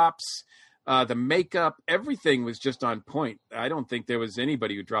props, the makeup, everything was just on point. I don't think there was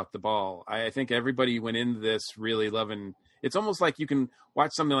anybody who dropped the ball. I think everybody went into this really loving. It's almost like you can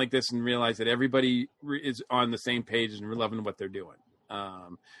watch something like this and realize that everybody is on the same page and loving what they're doing,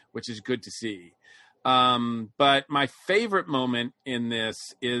 which is good to see. But my favorite moment in this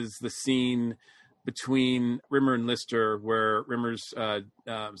is the scene between Rimmer and Lister, where Rimmer's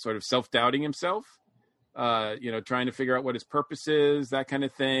sort of self-doubting himself, trying to figure out what his purpose is, that kind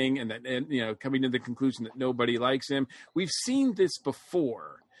of thing, and coming to the conclusion that nobody likes him. We've seen this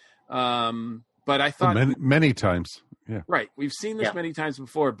before, but I thought many times. Yeah, right. We've seen this many times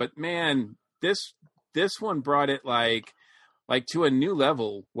before, but man, this one brought it like to a new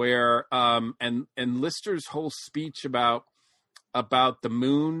level where and Lister's whole speech about the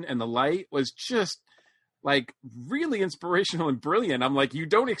moon and the light was just like really inspirational and brilliant. I'm like, you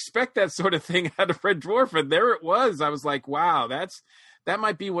don't expect that sort of thing out of Red Dwarf, and there it was. I was like, wow, that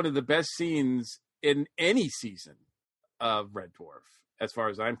might be one of the best scenes in any season of Red Dwarf, as far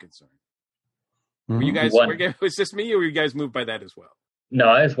as I'm concerned. Mm-hmm. Were you guys? Was this me, or were you guys moved by that as well? No,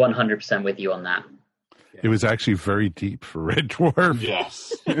 I was 100% with you on that. It was actually very deep for Red Dwarf.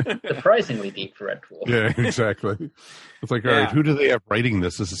 Yes. Surprisingly deep for Red Dwarf. Yeah, exactly. It's like, all right, who do they have writing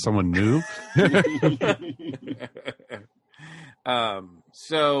this? Is this someone new?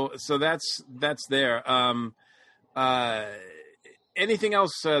 So that's there. Anything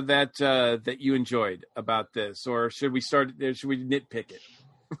else that you enjoyed about this, or should we nitpick it?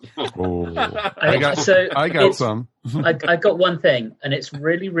 Oh, I got some. I got one thing, and it's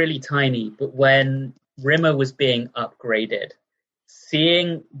really, really tiny. But when Rimmer was being upgraded,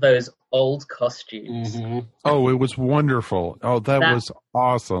 seeing those old costumes. Mm-hmm. Oh, it was wonderful. Oh, that was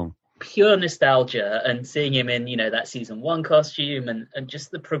awesome. Pure nostalgia, and seeing him in, that season 1 costume and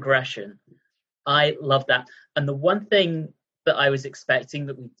just the progression. I love that. And the one thing that I was expecting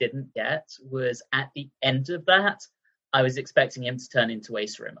that we didn't get was at the end of that, I was expecting him to turn into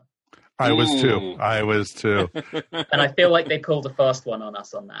Ace Rimmer. I was too. And I feel like they pulled a fast one on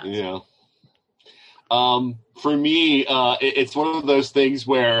us on that. Yeah. For me, it's one of those things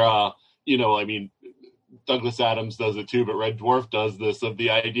where, Douglas Adams does it too, but Red Dwarf does this, of the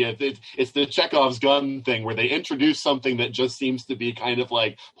idea that it's the Chekhov's gun thing, where they introduce something that just seems to be kind of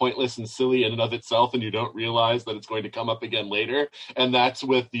like pointless and silly in and of itself, and you don't realize that it's going to come up again later. And that's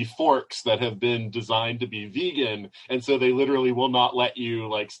with the forks that have been designed to be vegan, and so they literally will not let you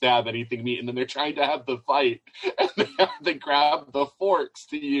like stab anything meat, and then they're trying to have the fight, and they have to grab the forks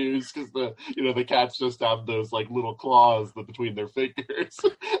to use because the cats just have those like little claws between their fingers.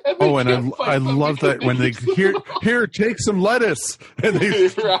 And I love that when they here take some lettuce, and they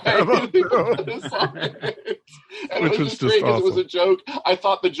Which was just great because it was a joke. I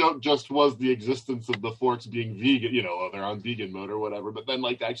thought the joke just was the existence of the forks being vegan, they're on vegan mode or whatever, but then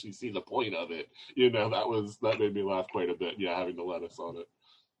like to actually see the point of it, that made me laugh quite a bit, having the lettuce on it.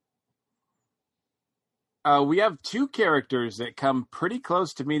 We have two characters that come pretty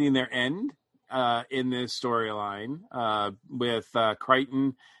close to meeting their end in this storyline, with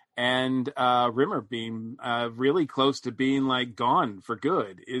Crichton and Rimmer being really close to being like gone for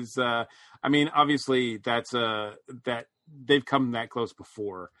good. Obviously that they've come that close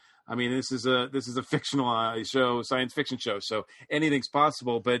before. I mean, this is a fictional show, science fiction show, so anything's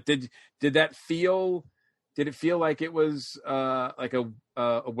possible. But did it feel like it was like a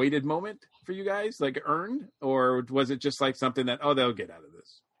weighted moment for you guys, like earned, or was it just like something that they'll get out of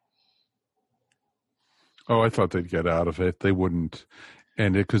this? Oh, I thought they'd get out of it. They wouldn't.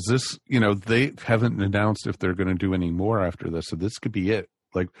 And because this, they haven't announced if they're going to do any more after this. So this could be it.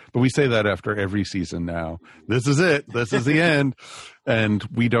 But we say that after every season now. This is it. This is the end. And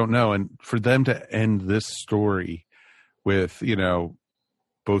we don't know. And for them to end this story with,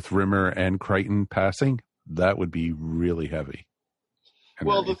 both Rimmer and Crichton passing, that would be really heavy.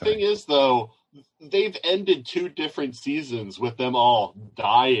 Well, the thing is, though, they've ended 2 different seasons with them all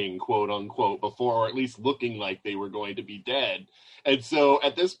dying, quote unquote, before, or at least looking like they were going to be dead. And so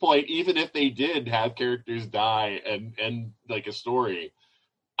at this point, even if they did have characters die and like a story,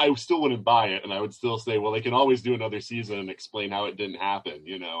 I still wouldn't buy it. And I would still say, well, they can always do another season and explain how it didn't happen.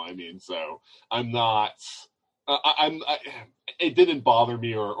 So I'm not, it didn't bother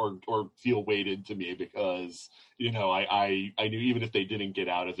me or feel weighted to me because, I knew even if they didn't get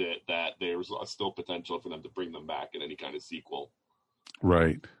out of it, that there was still potential for them to bring them back in any kind of sequel.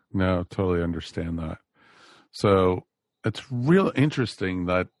 Right. No, totally understand that. So it's real interesting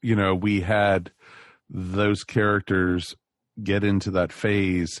that, we had those characters get into that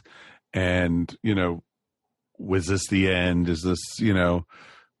phase and, was this the end? Is this,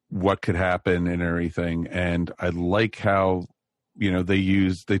 what could happen and everything? And I like how,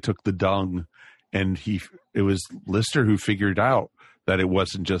 they took the dung and it was Lister who figured out that it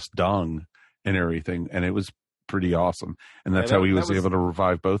wasn't just dung and everything. And it was pretty awesome. And that's how he was able to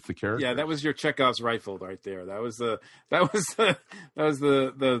revive both the characters. Yeah, that was your Chekhov's rifle right there. That was the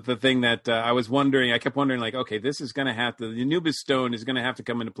thing that I was wondering. I kept wondering, like, okay, this is going to have to, the Anubis stone is going to have to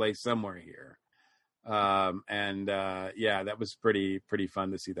come into play somewhere here. That was pretty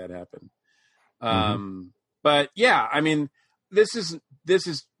fun to see that happen. But yeah, I mean, this is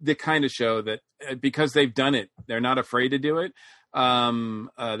the kind of show that because they've done it, they're not afraid to do it.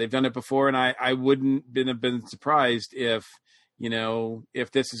 They've done it before, and I wouldn't have been surprised if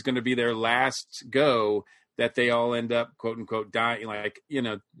this is going to be their last go, that they all end up quote unquote dying,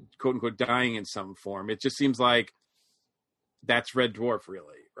 quote unquote dying in some form. It just seems like that's Red Dwarf,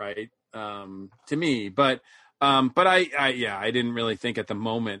 really, right? To me, but I didn't really think at the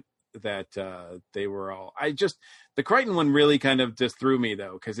moment that they were all. The Crichton one really kind of just threw me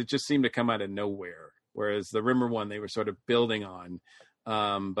though, because it just seemed to come out of nowhere. Whereas the Rimmer one, they were sort of building on.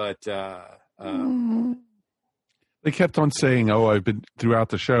 They kept on saying, I've been throughout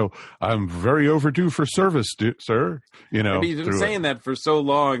the show, I'm very overdue for service, sir. Maybe you've been saying that for so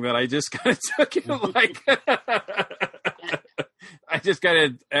long that I just kind of took it like, I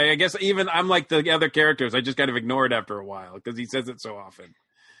guess even I'm like the other characters. I just kind of ignore it after a while because he says it so often.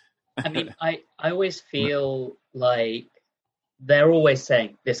 I mean, I always feel like they're always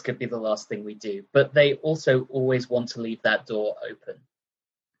saying this could be the last thing we do, but they also always want to leave that door open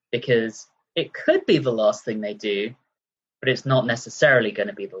because it could be the last thing they do, but it's not necessarily going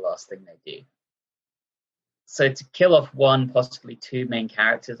to be the last thing they do. So to kill off 1, possibly 2 main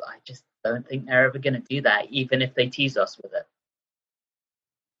characters, I just don't think they're ever going to do that, even if they tease us with it.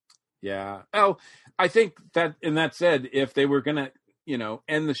 Yeah. Oh, I think that, and that said, if they were going to,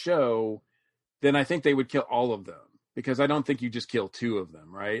 end the show, then I think they would kill all of them. Because I don't think you just kill 2 of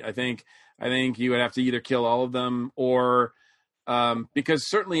them, right? I think you would have to either kill all of them or because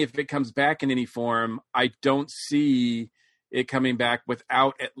certainly if it comes back in any form, I don't see it coming back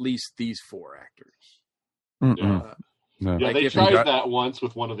without at least these 4 actors. No. Yeah, Like, they if tried got- that once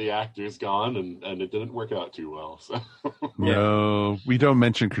with one of the actors gone, and it didn't work out too well. So No, we don't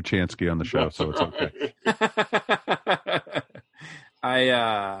mention Krachansky on the show, so it's okay.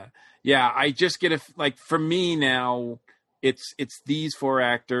 I just get like, for me now, it's these four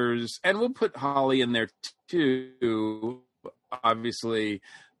actors, and we'll put Holly in there too, obviously.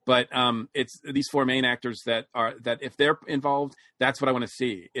 But it's these four main actors that if they're involved, that's what I want to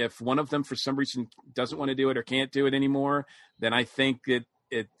see. If one of them for some reason doesn't want to do it or can't do it anymore, then I think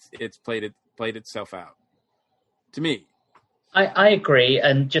it's played itself out. To me, I agree,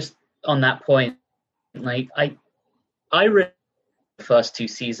 and just on that point, like I read the first two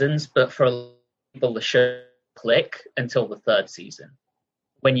seasons, but for a lot of people the show click until the third season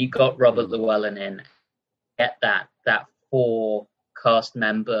when you got Robert Llewellyn in, get that four cast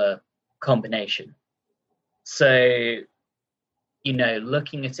member combination. So,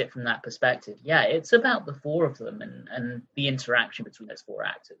 looking at it from that perspective, yeah, it's about the four of them and the interaction between those four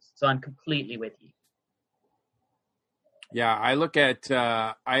actors. So I'm completely with you. yeah, I look at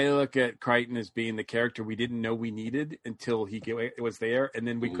Crichton as being the character we didn't know we needed until it was there, and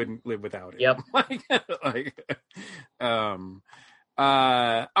then we couldn't live without it. Yep. All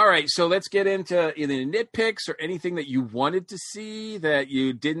right, so let's get into either nitpicks or anything that you wanted to see that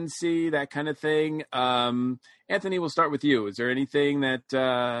you didn't see, that kind of thing. Anthony, we'll start with you. Is there anything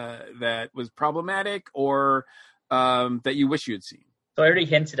that was problematic or that you wish you had seen? So I already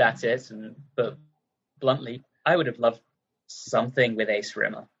hinted at it, but bluntly, I would have loved something with Ace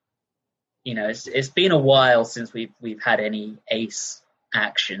Rimmer. It's been a while since we've had any Ace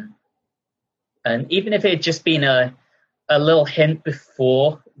action, and even if it had just been a little hint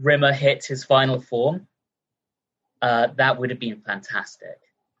before Rimmer hit his final form, that would have been fantastic.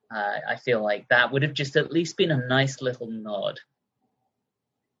 I feel like that would have just at least been a nice little nod.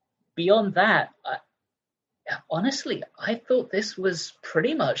 Beyond that, honestly, I thought this was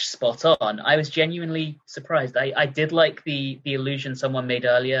pretty much spot on. I was genuinely surprised. I did like the illusion someone made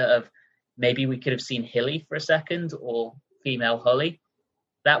earlier of maybe we could have seen Hilly for a second or female Holly.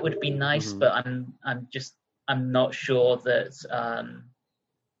 That would be nice, but I'm not sure that,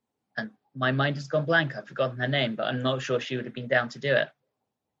 and my mind has gone blank. I've forgotten her name, but I'm not sure she would have been down to do it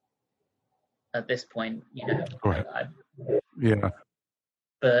at this point. Yeah.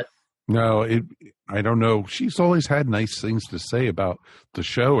 But no, I don't know. She's always had nice things to say about the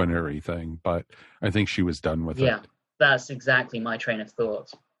show and everything, but I think she was done with it. Yeah, that's exactly my train of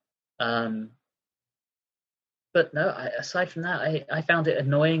thought. But no, aside from that, I found it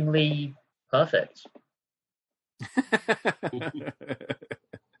annoyingly perfect.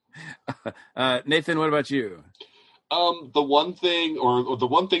 Nathan, what about you? The one thing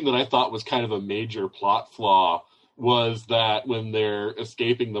that I thought was kind of a major plot flaw was that when they're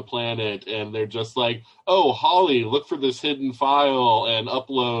escaping the planet and they're just like, oh, Holly, look for this hidden file and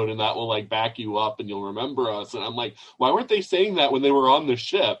upload, and that will like back you up and you'll remember us. And I'm like, why weren't they saying that when they were on the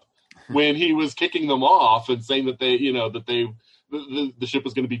ship, when he was kicking them off and saying that the ship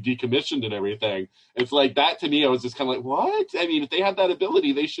was going to be decommissioned and everything? It's like that to me. I was just kind of like, what? I mean, if they had that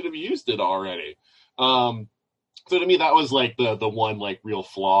ability, they should have used it already. So to me, that was like the one like real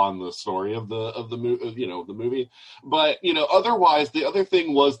flaw in the story of the movie. But otherwise, the other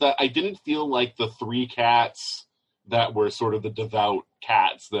thing was that I didn't feel like the three cats that were sort of the devout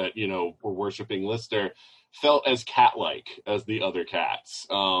cats that were worshiping Lister felt as cat-like as the other cats.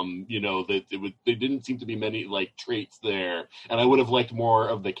 That they didn't seem to be many like traits there, and I would have liked more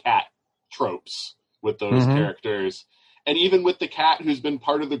of the cat tropes with those characters. And even with the cat who's been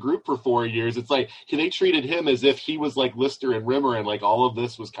part of the group for 4 years, it's like they treated him as if he was like Lister and Rimmer, and like all of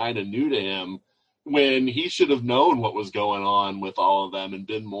this was kind of new to him, when he should have known what was going on with all of them and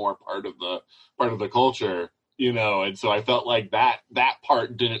been more part of the culture, And so I felt like that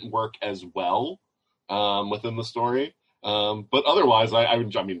part didn't work as well within the story. But otherwise, I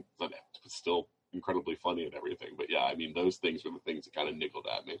mean, it's still incredibly funny and everything. But yeah, I mean, those things were the things that kind of niggled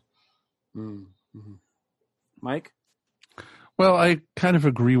at me. Mm-hmm. Mike? Well, I kind of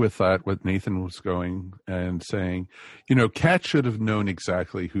agree with that, what Nathan was going and saying. Kat should have known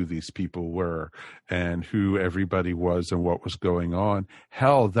exactly who these people were and who everybody was and what was going on.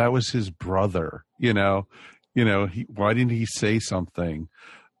 Hell, that was his brother, why didn't he say something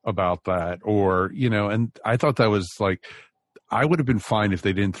about that? Or, and I thought that was like, I would have been fine if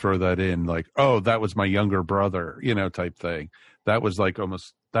they didn't throw that in, like, oh, that was my younger brother, type thing. That was like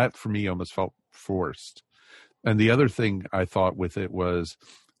that for me almost felt forced. And the other thing I thought with it was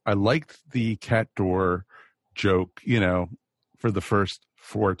I liked the cat door joke, for the first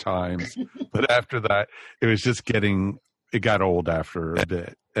 4 times. But after that, it was just getting it got old after a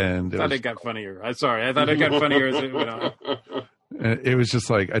bit. And I thought it got funnier. I'm sorry. I thought it got funnier as it went on. It was just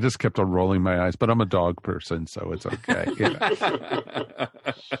like, I just kept on rolling my eyes, but I'm a dog person, so it's okay.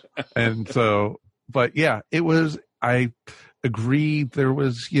 And so, but yeah, it was, I agree. There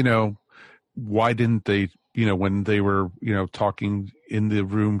was, why didn't they, when they were, talking in the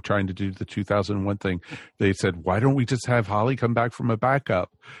room trying to do the 2001 thing, they said, why don't we just have Holly come back from a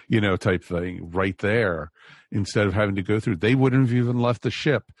backup, type thing right there instead of having to go through. They wouldn't have even left the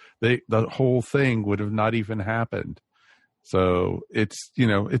ship. The whole thing would have not even happened. So it's,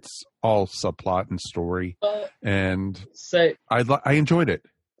 it's all subplot and story. And so I enjoyed it.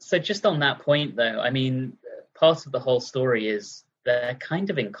 So just on that point, though, I mean, part of the whole story is they're kind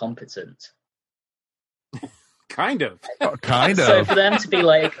of incompetent. Kind of. So for them to be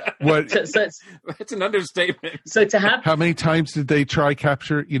like, what? So it's an understatement. So to have, how many times did they try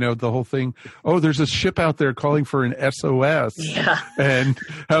capture? The whole thing. Oh, there's a ship out there calling for an SOS. Yeah. And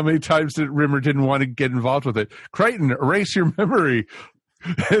how many times did Rimmer didn't want to get involved with it? Crichton, erase your memory.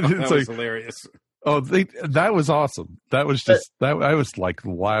 And that was hilarious. Oh, that was awesome. That was just that. I was like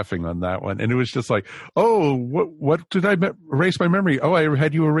laughing on that one, and it was just like, oh, what did I erase my memory? Oh, I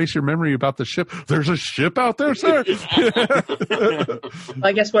had you erase your memory about the ship. There's a ship out there, sir.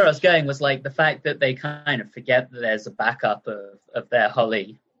 I guess where I was going was like the fact that they kind of forget that there's a backup of their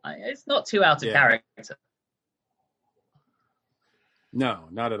Holly. It's not too out of character. No,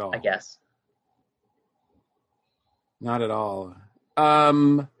 not at all. I guess. Not at all.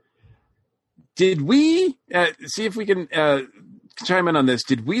 Did we see if we can chime in on this?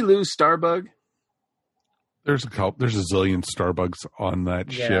 Did we lose Starbug? There's a zillion Starbugs on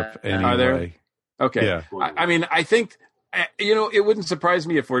that ship anyway. Are there? Okay. Yeah. I mean, I think it wouldn't surprise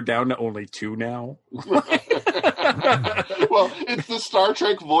me if we're down to only 2 now. Well, it's the Star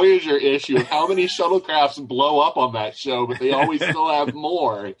Trek Voyager issue of how many shuttlecrafts blow up on that show, but they always still have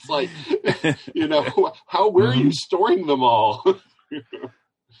more. It's like, where are you storing them all?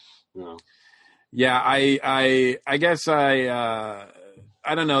 No. Yeah, I guess I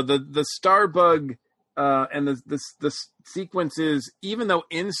don't know, the Starbug and the sequences, even though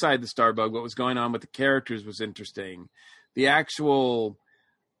inside the Starbug what was going on with the characters was interesting, the actual,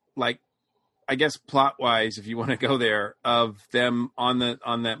 like, I guess plot wise, if you want to go there, of them on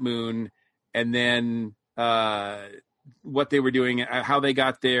that moon, and then what they were doing, how they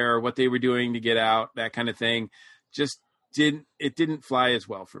got there, what they were doing to get out, that kind of thing, just didn't fly as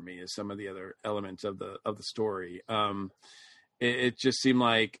well for me as some of the other elements of the story. It just seemed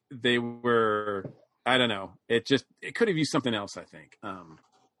like they were, I don't know, it could have used something else, I think.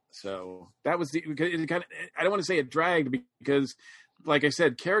 So that was it kind of, I don't want to say it dragged, because like I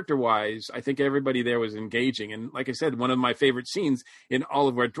said, character wise, I think everybody there was engaging. And like I said, one of my favorite scenes in all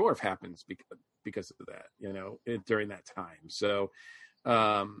of Red Dwarf happens because of that, during that time. So,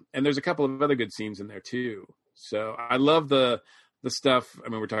 and there's a couple of other good scenes in there too. So I love the stuff. I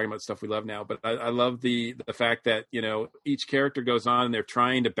mean, we're talking about stuff we love now, but I love the fact that, each character goes on and they're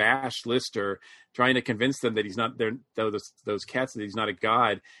trying to bash Lister, trying to convince them that he's not there, those cats, that he's not a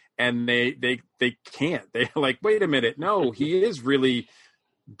god. And they can't. They're like, wait a minute. No, he is really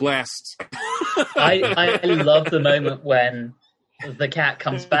blessed. I love the moment when the cat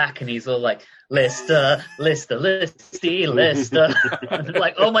comes back and he's all like, Lister, Lister, Listy, Lister.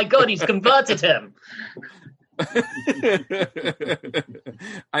 Like, oh my God, he's converted him.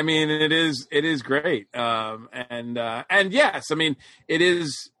 I mean, it is great. And yes, I mean, it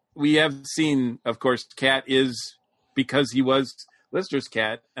is, we have seen, of course, Cat is, because he was Lister's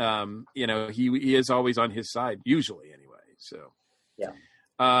cat, he is always on his side, usually anyway. So, yeah.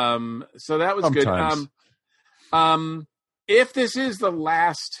 So that was Sometimes. Good. If this is the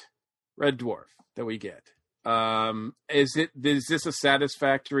last Red Dwarf that we get, is this a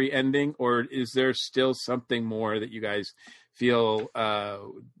satisfactory ending, or is there still something more that you guys feel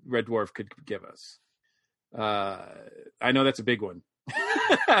Red Dwarf could give us? I know that's a big one.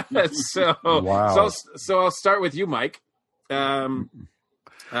 So, wow. So I'll start with you, Mike. Are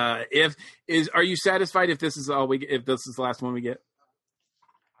you satisfied if this is if this is the last one we get?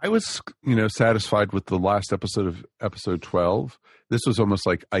 I was, satisfied with the last episode of episode 12. This was almost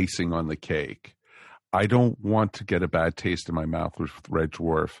like icing on the cake. I don't want to get a bad taste in my mouth with Red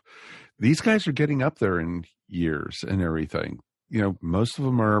Dwarf. These guys are getting up there in years and everything. Most of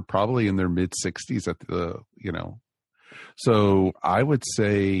them are probably in their mid 60s at the, So I would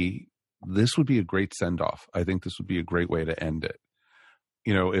say this would be a great send off. I think this would be a great way to end it.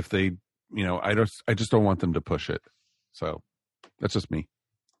 If they, I just don't want them to push it. So that's just me.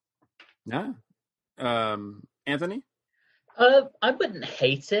 Yeah. Anthony? I wouldn't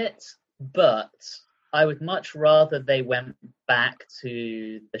hate it, but I would much rather they went back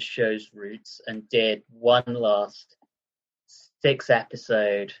to the show's roots and did one last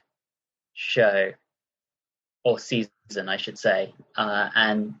 6-episode show, or season, I should say,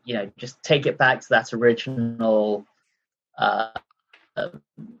 and just take it back to that original,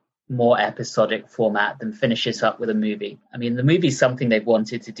 more episodic format than finish it up with a movie. I mean, the movie's something they've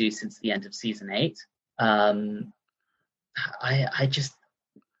wanted to do since the end of season 8. I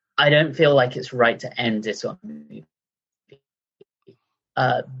don't feel like it's right to end it on a movie.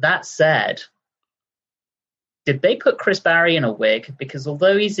 That said, did they put Chris Barry in a wig? Because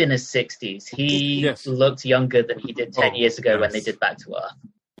although he's in his 60s, he looked younger than he did 10 years ago when they did Back to Earth.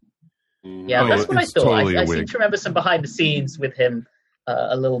 Yeah, that's what I thought. Totally I seem to remember some behind the scenes with him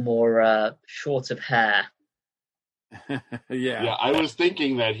a little more short of hair. Yeah, I was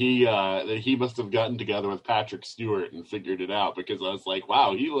thinking that he must have gotten together with Patrick Stewart and figured it out, because I was like,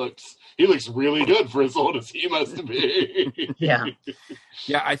 wow, he looks really good for as old as he must be. Yeah.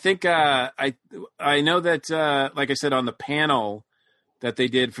 Yeah, I think I know that like I said on the panel that they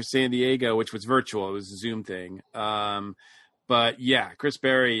did for San Diego, which was virtual, it was a Zoom thing. But yeah, Chris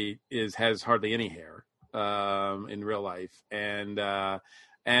Berry has hardly any hair in real life, and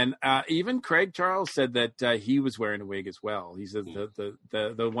even Craig Charles said that he was wearing a wig as well. He said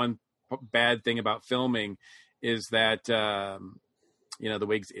the one bad thing about filming is that the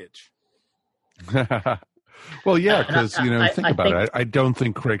wigs itch. Well, yeah, because think about it. I don't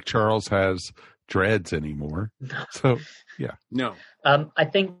think Craig Charles has dreads anymore. So yeah, no. I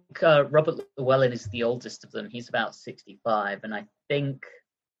think Robert Llewellyn is the oldest of them. He's about 65, and I think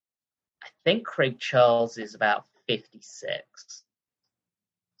Craig Charles is about 56.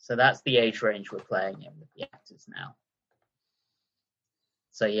 So that's the age range we're playing in with the actors now.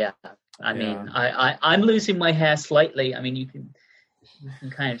 So yeah, I mean, I'm losing my hair slightly. I mean, you can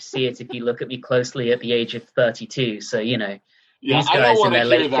kind of see it if you look at me closely at the age of 32. So Yeah, these I guys don't want in to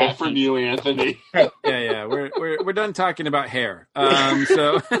their hear late that 50s. from you, Anthony. Yeah. We're done talking about hair.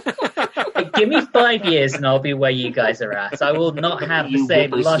 So Give me 5 years and I'll be where you guys are at. I will not have the You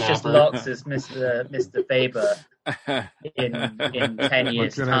same luscious whippersnapper. locks as Mr. Faber in 10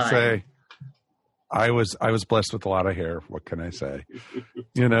 years' what can time. I say? I was blessed with a lot of hair. What can I say?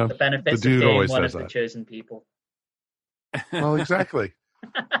 The benefits the dude of being always one says of the that. chosen people. Well, exactly.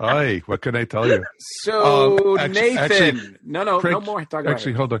 Aye, what can I tell you? So Nathan, Nathan, no more. Talk about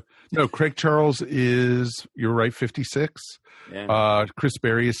actually, it. hold on. No, Craig Charles is, you're right, 56. Yeah. Chris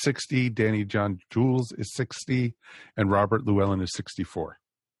Berry is 60. Danny John Jules is 60, and Robert Llewellyn is 64.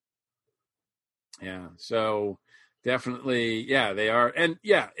 Yeah. So definitely, yeah, they are. And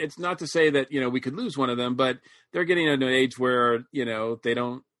yeah, it's not to say that, we could lose one of them, but they're getting to an age where,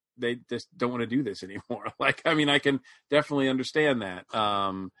 they just don't want to do this anymore. Like, I mean, I can definitely understand that.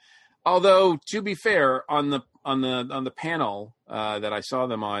 Although, to be fair, on the panel that I saw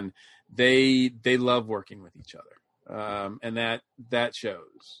them on, they love working with each other, and that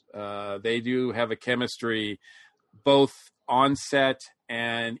shows. They do have a chemistry, both on set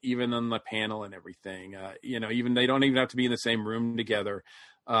and even on the panel and everything. Even they don't even have to be in the same room together,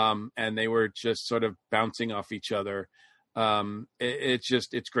 and they were just sort of bouncing off each other.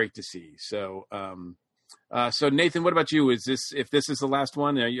 It's great to see. So Nathan, what about you? If this is the last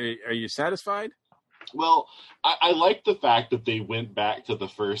one, are you satisfied? Well, I like the fact that they went back to the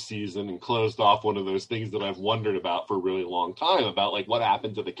first season and closed off one of those things that I've wondered about for a really long time, about like what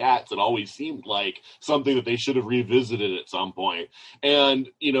happened to the cats. It always seemed like something that they should have revisited at some point.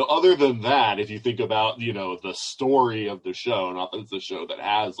 And, other than that, if you think about, the story of the show, not that it's a show that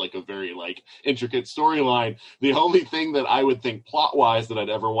has like a very like intricate storyline, the only thing that I would think plot wise that I'd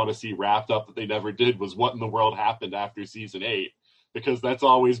ever want to see wrapped up that they never did was what in the world happened after season 8. Because that's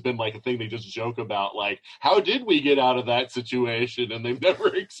always been like a thing they just joke about, like, how did we get out of that situation? And they've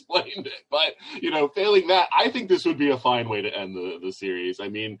never explained it. But, failing that, I think this would be a fine way to end the series. I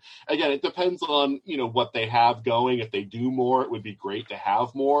mean, again, it depends on, what they have going. If they do more, it would be great to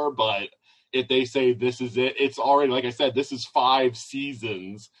have more. But if they say this is it, it's already, like I said, this is 5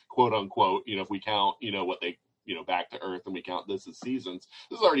 seasons, quote unquote, if we count, what they, back to Earth and we count this as seasons.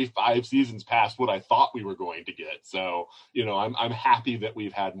 This is already 5 seasons past what I thought we were going to get. So, I'm happy that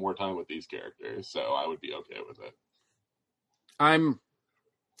we've had more time with these characters. So I would be okay with it.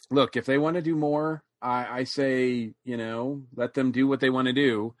 Look, if they want to do more, I say, let them do what they want to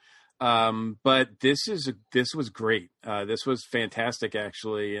do. But this was great. This was fantastic.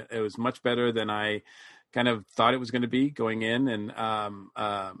 Actually, it was much better than I kind of thought it was going to be going in. And,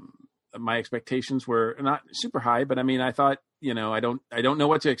 my expectations were not super high, but I mean, I thought, I don't know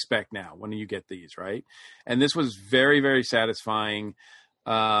what to expect now when you get these, right? And this was very, very satisfying.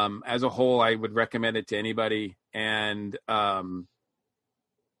 As a whole, I would recommend it to anybody. And I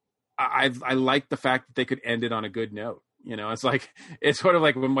like the fact that they could end it on a good note. You know, it's sort of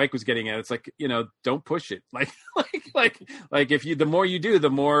like when Mike was getting at it. It's like, you know, don't push it. Like if you, the more you do, the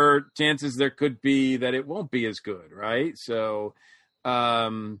more chances there could be that it won't be as good. Right. So, I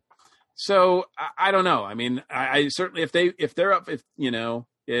don't know. I mean, I certainly, if they're up,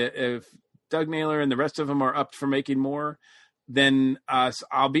 if Doug Naylor and the rest of them are up for making more, then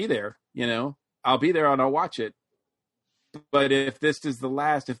I'll be there, you know, I'll be there and I'll watch it. But if this is the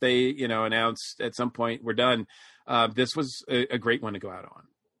last, if they, you know, announce at some point we're done, this was a great one to go out on.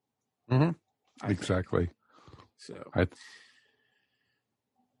 Mm-hmm. Exactly.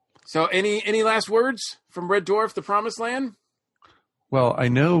 So any last words from Red Dwarf, The Promised Land? Well, I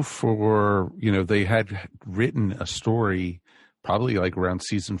know they had written a story probably like around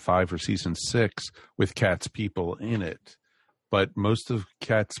season 5 or season 6 with Cat's people in it. But most of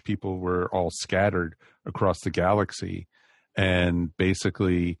Cat's people were all scattered across the galaxy. And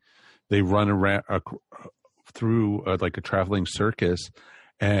basically they run around through like a traveling circus.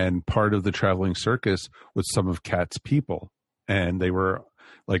 And part of the traveling circus was some of Cat's people. And they were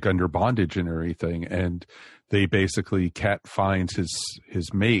like under bondage and everything. And they basically, Cat finds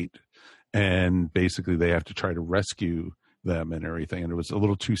his mate. And basically they have to try to rescue them and everything. And it was a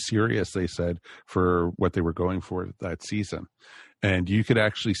little too serious, they said, for what they were going for that season. And you could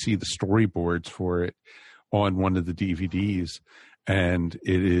actually see the storyboards for it on one of the DVDs. And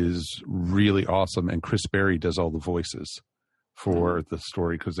it is really awesome. And Chris Berry does all the voices for the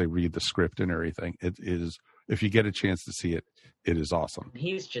story because they read the script and everything. It is, if you get a chance to see it, it is awesome.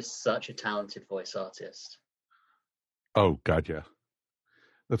 He's just such a talented voice artist. Oh, God, yeah.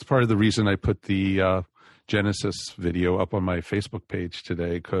 That's part of the reason I put the Genesis video up on my Facebook page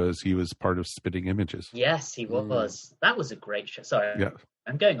today, because he was part of Spitting Images. Yes, he was. That was a great show. Sorry, yeah.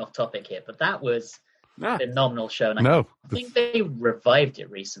 I'm going off topic here, but that was a phenomenal show. And I think they revived it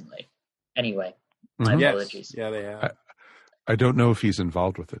recently. Anyway, my apologies. Yes. Yeah, they have. I don't know if he's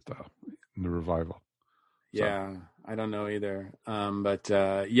involved with it, though, in the revival. Yeah, I don't know either. But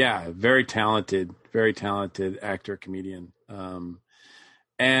very talented actor, comedian.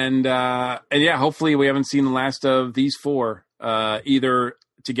 And hopefully we haven't seen the last of these four, either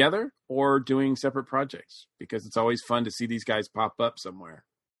together or doing separate projects, because it's always fun to see these guys pop up somewhere.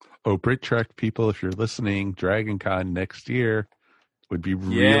 Oh, Brit Trek people, if you're listening, Dragon Con next year would be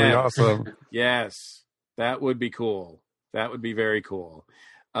really awesome. Yes, that would be cool. That would be very cool.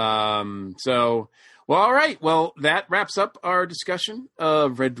 All right. Well, that wraps up our discussion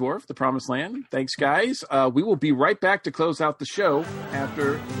of Red Dwarf, The Promised Land. Thanks, guys. We will be right back to close out the show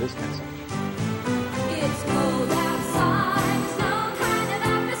after this message. It's cold outside, some kind of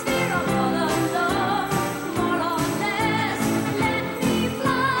atmosphere all alone, more or less. Let me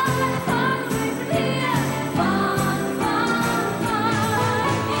fly far away from here. Fun,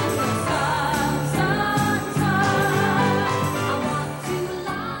 in the sun. I want to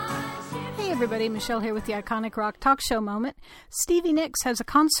lie. Hey everybody, Michelle here with the Iconic Rock Talk Show Moment. Stevie Nicks has a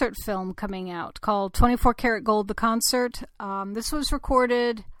concert film coming out called 24 Karat Gold, the Concert. This was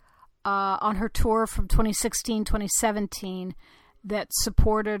recorded on her tour from 2016-2017 that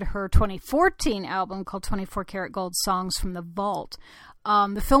supported her 2014 album called 24 Karat Gold, Songs from the Vault.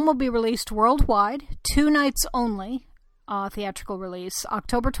 The film will be released worldwide, 2 nights only, theatrical release,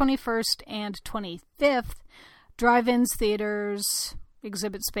 October 21st and 25th, drive-ins, theaters,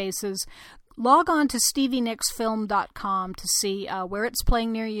 exhibit spaces. Log on to StevieNicksFilm.com to see where it's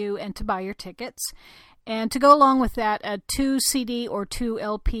playing near you and to buy your tickets. And to go along with that, a 2 CD or 2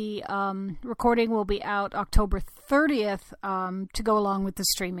 LP recording will be out October 30th to go along with the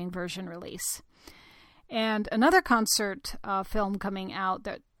streaming version release. And another concert film coming out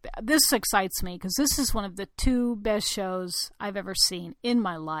that this excites me because this is one of the 2 best shows I've ever seen in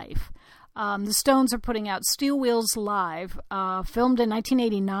my life. The Stones are putting out Steel Wheels Live, filmed in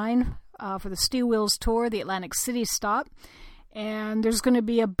 1989 for the Steel Wheels Tour, the Atlantic City stop. And there's going to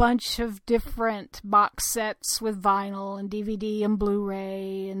be a bunch of different box sets with vinyl and DVD and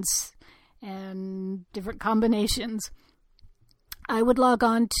Blu-ray and different combinations. I would log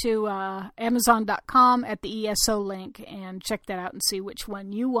on to Amazon.com at the ESO link and check that out and see which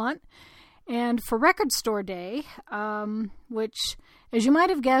one you want. And for Record Store Day, which, as you might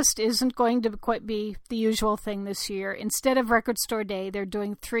have guessed, isn't going to quite be the usual thing this year. Instead of Record Store Day, they're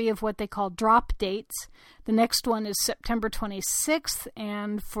doing 3 of what they call drop dates. The next one is September 26th,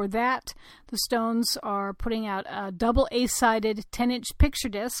 and for that, the Stones are putting out a double A-sided 10-inch picture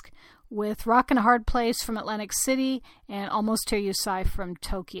disc with Rock and a Hard Place from Atlantic City and Almost Hear You Sigh from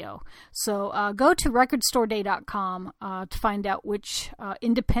Tokyo. So go to recordstoreday.com to find out which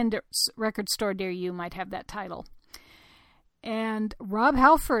independent record store near you might have that title. And Rob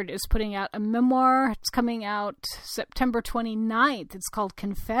Halford is putting out a memoir. It's coming out September 29th. It's called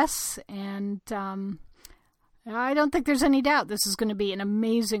Confess, and I don't think there's any doubt this is going to be an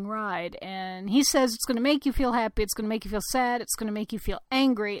amazing ride. And he says it's going to make you feel happy, it's going to make you feel sad, it's going to make you feel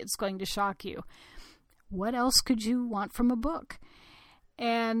angry, it's going to shock you. What else could you want from a book?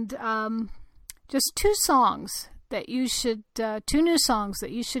 And just two new songs that you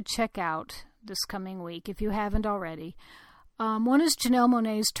should check out this coming week if you haven't already. One is Janelle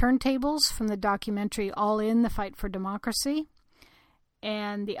Monáe's Turntables from the documentary All In, The Fight for Democracy.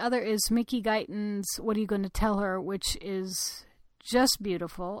 And the other is Mickey Guyton's What Are You Going to Tell Her, which is just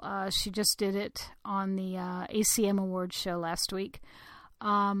beautiful. She just did it on the ACM Awards show last week.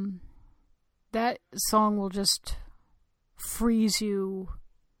 That song will just freeze you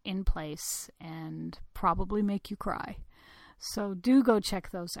in place and probably make you cry. So do go check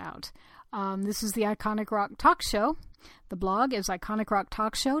those out. This is the Iconic Rock Talk Show. The blog is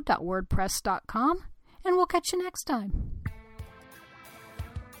iconicrocktalkshow.wordpress.com, and we'll catch you next time.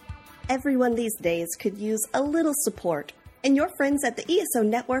 Everyone these days could use a little support, and your friends at the ESO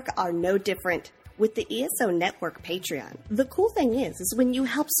Network are no different. With the ESO Network Patreon, the cool thing is when you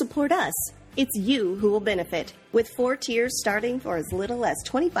help support us, it's you who will benefit. With 4 tiers starting for as little as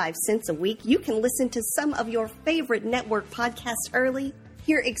 25 cents a week, you can listen to some of your favorite network podcasts early,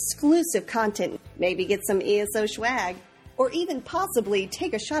 hear exclusive content, maybe get some ESO swag, or even possibly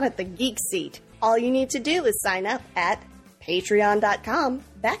take a shot at the geek seat. All you need to do is sign up at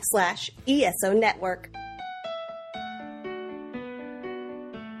patreon.com/ESO Network.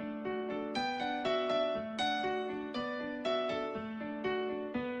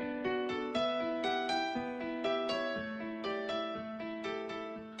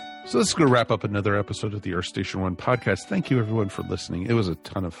 So this is going to wrap up another episode of the Earth Station One podcast. Thank you, everyone, for listening. It was a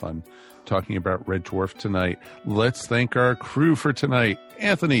ton of fun talking about Red Dwarf tonight. Let's thank our crew for tonight.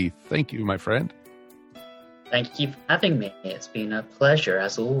 Anthony, thank you, my friend. Thank you for having me. It's been a pleasure,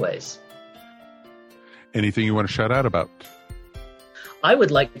 as always. Anything you want to shout out about? I would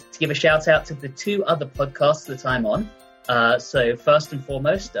like to give a shout out to the 2 other podcasts that I'm on. So first and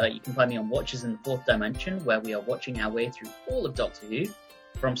foremost, you can find me on Watchers in the Fourth Dimension, where we are watching our way through all of Doctor Who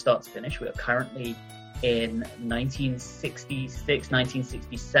from start to finish. We are currently in 1966,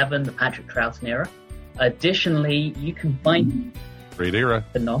 1967, the Patrick Troughton era. Additionally, you can find... Great era.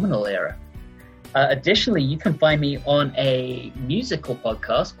 Phenomenal era. Additionally, you can find me on a musical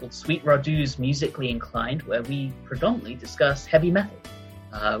podcast called Sweet Radu's Musically Inclined, where we predominantly discuss heavy metal,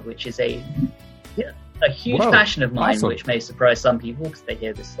 which is a huge passion of mine, which may surprise some people because they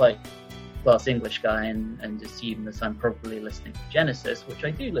hear this like class English guy and assume that I'm probably listening to Genesis, which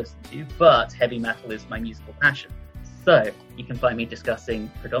I do listen to, but heavy metal is my musical passion. So you can find me discussing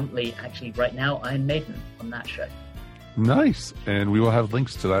predominantly, actually right now, Iron Maiden on that show. Nice. And we will have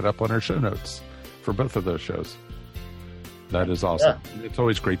links to that up on our show notes for both of those shows. That is awesome. Yeah. It's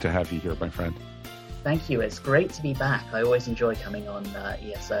always great to have you here, my friend. Thank you. It's great to be back. I always enjoy coming on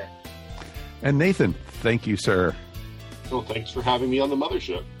ESO. And Nathan, thank you, sir. Well, thanks for having me on the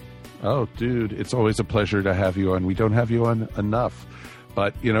mothership. Oh, dude, it's always a pleasure to have you on. We don't have you on enough.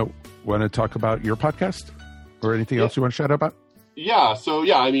 But, want to talk about your podcast or anything else you want to shout out about? Yeah, so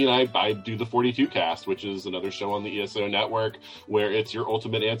I mean, I do the 42 Cast, which is another show on the ESO network where it's your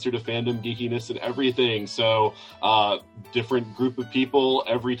ultimate answer to fandom, geekiness, and everything. So, different group of people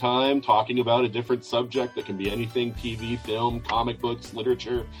every time talking about a different subject that can be anything: TV, film, comic books,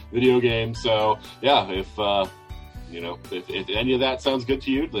 literature, video games. So, yeah, if any of that sounds good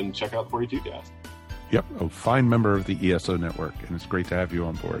to you, then check out the 42 Cast. Yep, a fine member of the ESO network, and it's great to have you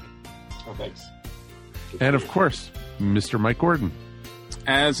on board. Oh, thanks. And of course, Mr. Mike Gordon.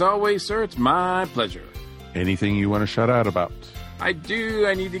 As always, sir, it's my pleasure. Anything you want to shout out about? I do.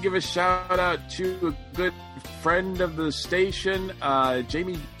 I need to give a shout out to a good friend of the station,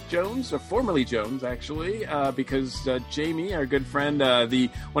 Jamie Jones, or formerly Jones, actually, because Jamie, our good friend,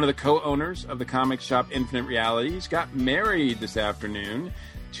 one of the co-owners of the comic shop Infinite Realities, got married this afternoon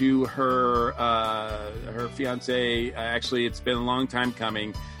to her fiance. Actually, it's been a long time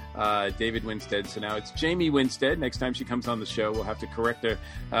coming. David Winstead. So now it's Jamie Winstead. Next time she comes on the show, we'll have to correct her.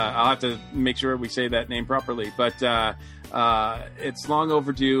 I'll have to make sure we say that name properly. But it's long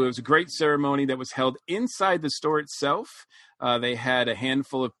overdue. It was a great ceremony that was held inside the store itself. They had a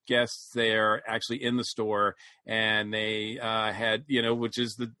handful of guests there actually in the store, and they had, which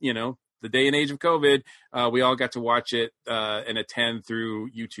is the day and age of COVID, we all got to watch it and attend through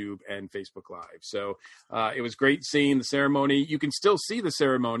YouTube and Facebook Live. So it was great seeing the ceremony. You can still see the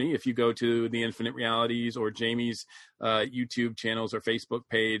ceremony if you go to the Infinite Realities or Jamie's YouTube channels or Facebook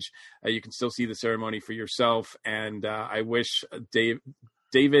page. You can still see the ceremony for yourself. And I wish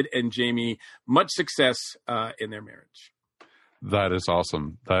David and Jamie much success in their marriage. That is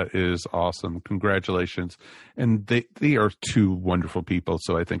awesome. That is awesome. Congratulations. And they are two wonderful people,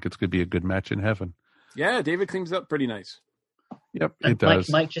 so I think it's going to be a good match in heaven. Yeah, David cleans up pretty nice. Yep, And it does.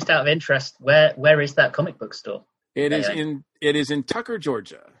 Mike, just out of interest, where is that comic book store? It is in Tucker,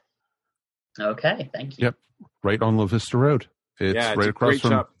 Georgia. Okay, thank you. Yep, right on La Vista Road. It's Yeah, it's right a across great from.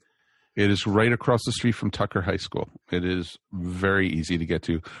 shop. It is right across the street from Tucker High School. It is very easy to get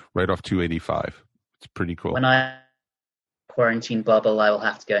to, right off 285. It's pretty cool. When I quarantine bubble, I will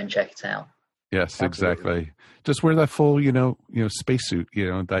have to go and check it out. Yes, Absolutely. exactly. Just wear that full, spacesuit,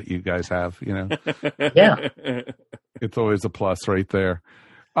 that you guys have, Yeah. It's always a plus right there.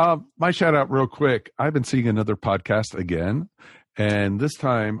 My shout out real quick. I've been seeing another podcast again, and this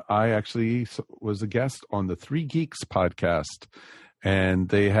time I actually was a guest on the Three Geeks podcast, and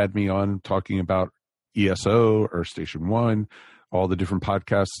they had me on talking about ESO, Earth Station One, all the different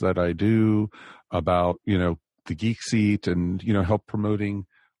podcasts that I do about, the Geek Seat and, help promoting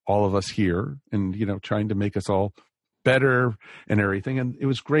all of us here and, trying to make us all better and everything. And it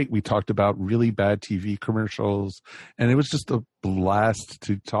was great. We talked about really bad TV commercials, and it was just a blast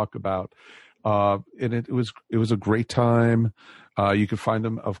to talk about. And it was a great time. You can find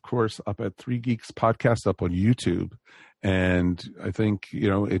them, of course, up at Three Geeks Podcast up on YouTube. And I think,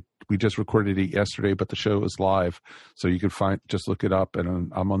 we just recorded it yesterday, but the show is live. So you can just look it up,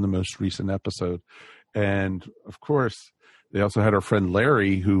 and I'm on the most recent episode. And of course, they also had our friend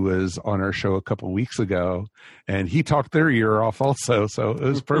Larry, who was on our show a couple of weeks ago, and he talked their ear off also. So it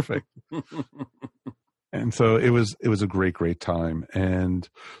was perfect. And so it was a great, great time. And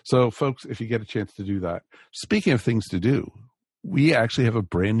so, folks, if you get a chance to do that, speaking of things to do, we actually have a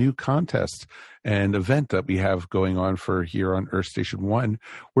brand new contest and event that we have going on for here on Earth Station One.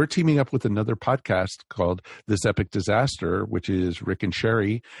 We're teaming up with another podcast called This Epic Disaster, which is Rick and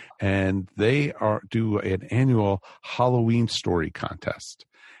Sherry, and they do an annual Halloween story contest.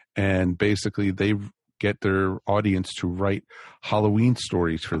 And basically they get their audience to write Halloween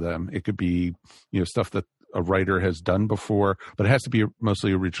stories for them. It could be, stuff that a writer has done before, but it has to be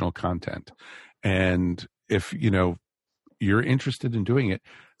mostly original content. And if, you're interested in doing it,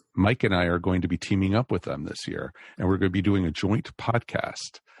 Mike and I are going to be teaming up with them this year, and we're going to be doing a joint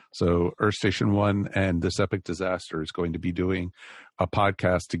podcast. So Earth Station One and This Epic Disaster is going to be doing a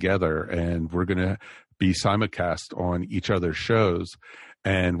podcast together, and we're going to be simulcast on each other's shows,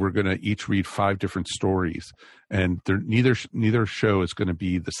 and we're going to each read 5 different stories, and neither show is going to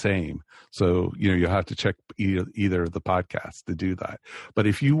be the same. So, you'll have to check either of the podcasts to do that. But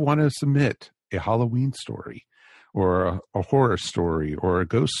if you want to submit a Halloween story, or a horror story or a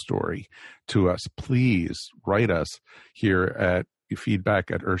ghost story to us, please write us here at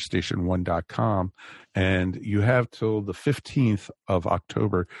feedback@earthstation1.com. And you have till the 15th of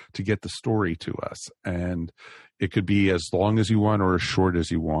October to get the story to us. And it could be as long as you want or as short as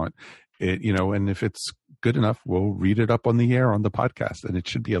you want. And if it's good enough, we'll read it up on the air on the podcast, and it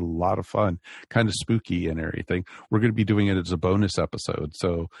should be a lot of fun, kind of spooky and everything. We're going to be doing it as a bonus episode,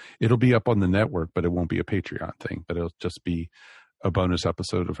 so it'll be up on the network, but it won't be a Patreon thing, but it'll just be a bonus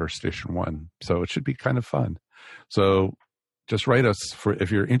episode of Earth Station One. So it should be kind of fun. So just write us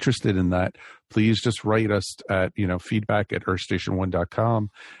if you're interested in that. Please just write us at feedback@earthstation1.com,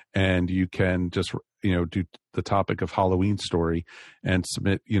 and you can just do the topic of Halloween story and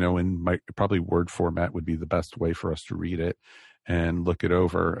submit, in probably Word format would be the best way for us to read it and look it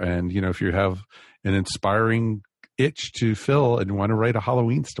over. And, if you have an inspiring itch to fill and want to write a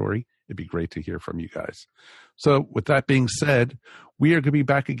Halloween story, it'd be great to hear from you guys. So with that being said, we are going to be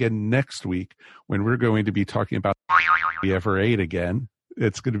back again next week when we're going to be talking about we ever ate again.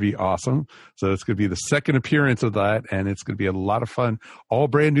 It's going to be awesome. So it's going to be the second appearance of that, and it's going to be a lot of fun. All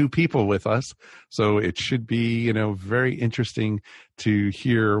brand new people with us. So it should be, very interesting to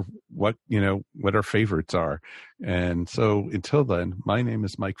hear what our favorites are. And so until then, my name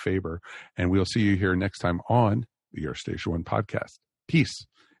is Mike Faber, and we'll see you here next time on the Earth Station One podcast. Peace.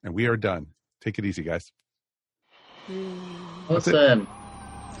 And we are done. Take it easy, guys. Awesome.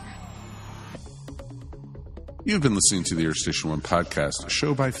 You've been listening to the Earth Station One podcast, a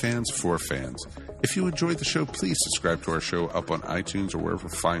show by fans for fans. If you enjoyed the show, please subscribe to our show up on iTunes or wherever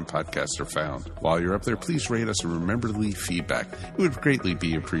fine podcasts are found. While you're up there, please rate us and remember to leave feedback. It would greatly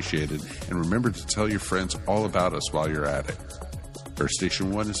be appreciated. And remember to tell your friends all about us while you're at it. Earth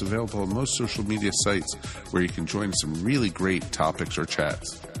Station 1 is available on most social media sites where you can join some really great topics or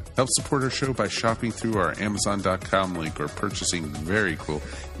chats. Help support our show by shopping through our Amazon.com link or purchasing very cool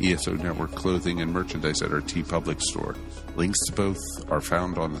ESO Network clothing and merchandise at our TeePublic store. Links to both are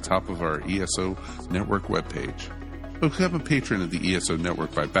found on the top of our ESO Network webpage. Become a patron of the ESO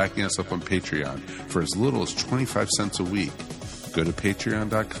Network by backing us up on Patreon for as little as 25 cents a week. Go to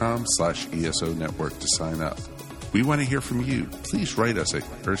patreon.com/ESO Network to sign up. We want to hear from you. Please write us at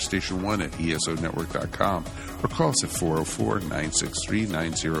earthstation1@esonetwork.com or call us at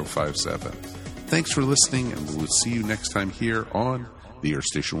 404-963-9057. Thanks for listening, and we'll see you next time here on the Earth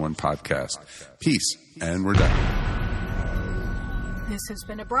Station 1 podcast. Peace, and we're done. This has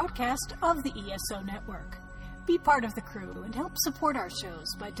been a broadcast of the ESO Network. Be part of the crew and help support our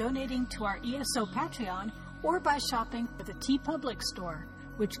shows by donating to our ESO Patreon or by shopping at the TeePublic store,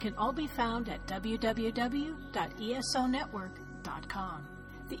 which can all be found at www.esonetwork.com.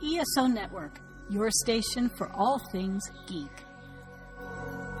 The ESO Network, your station for all things geek.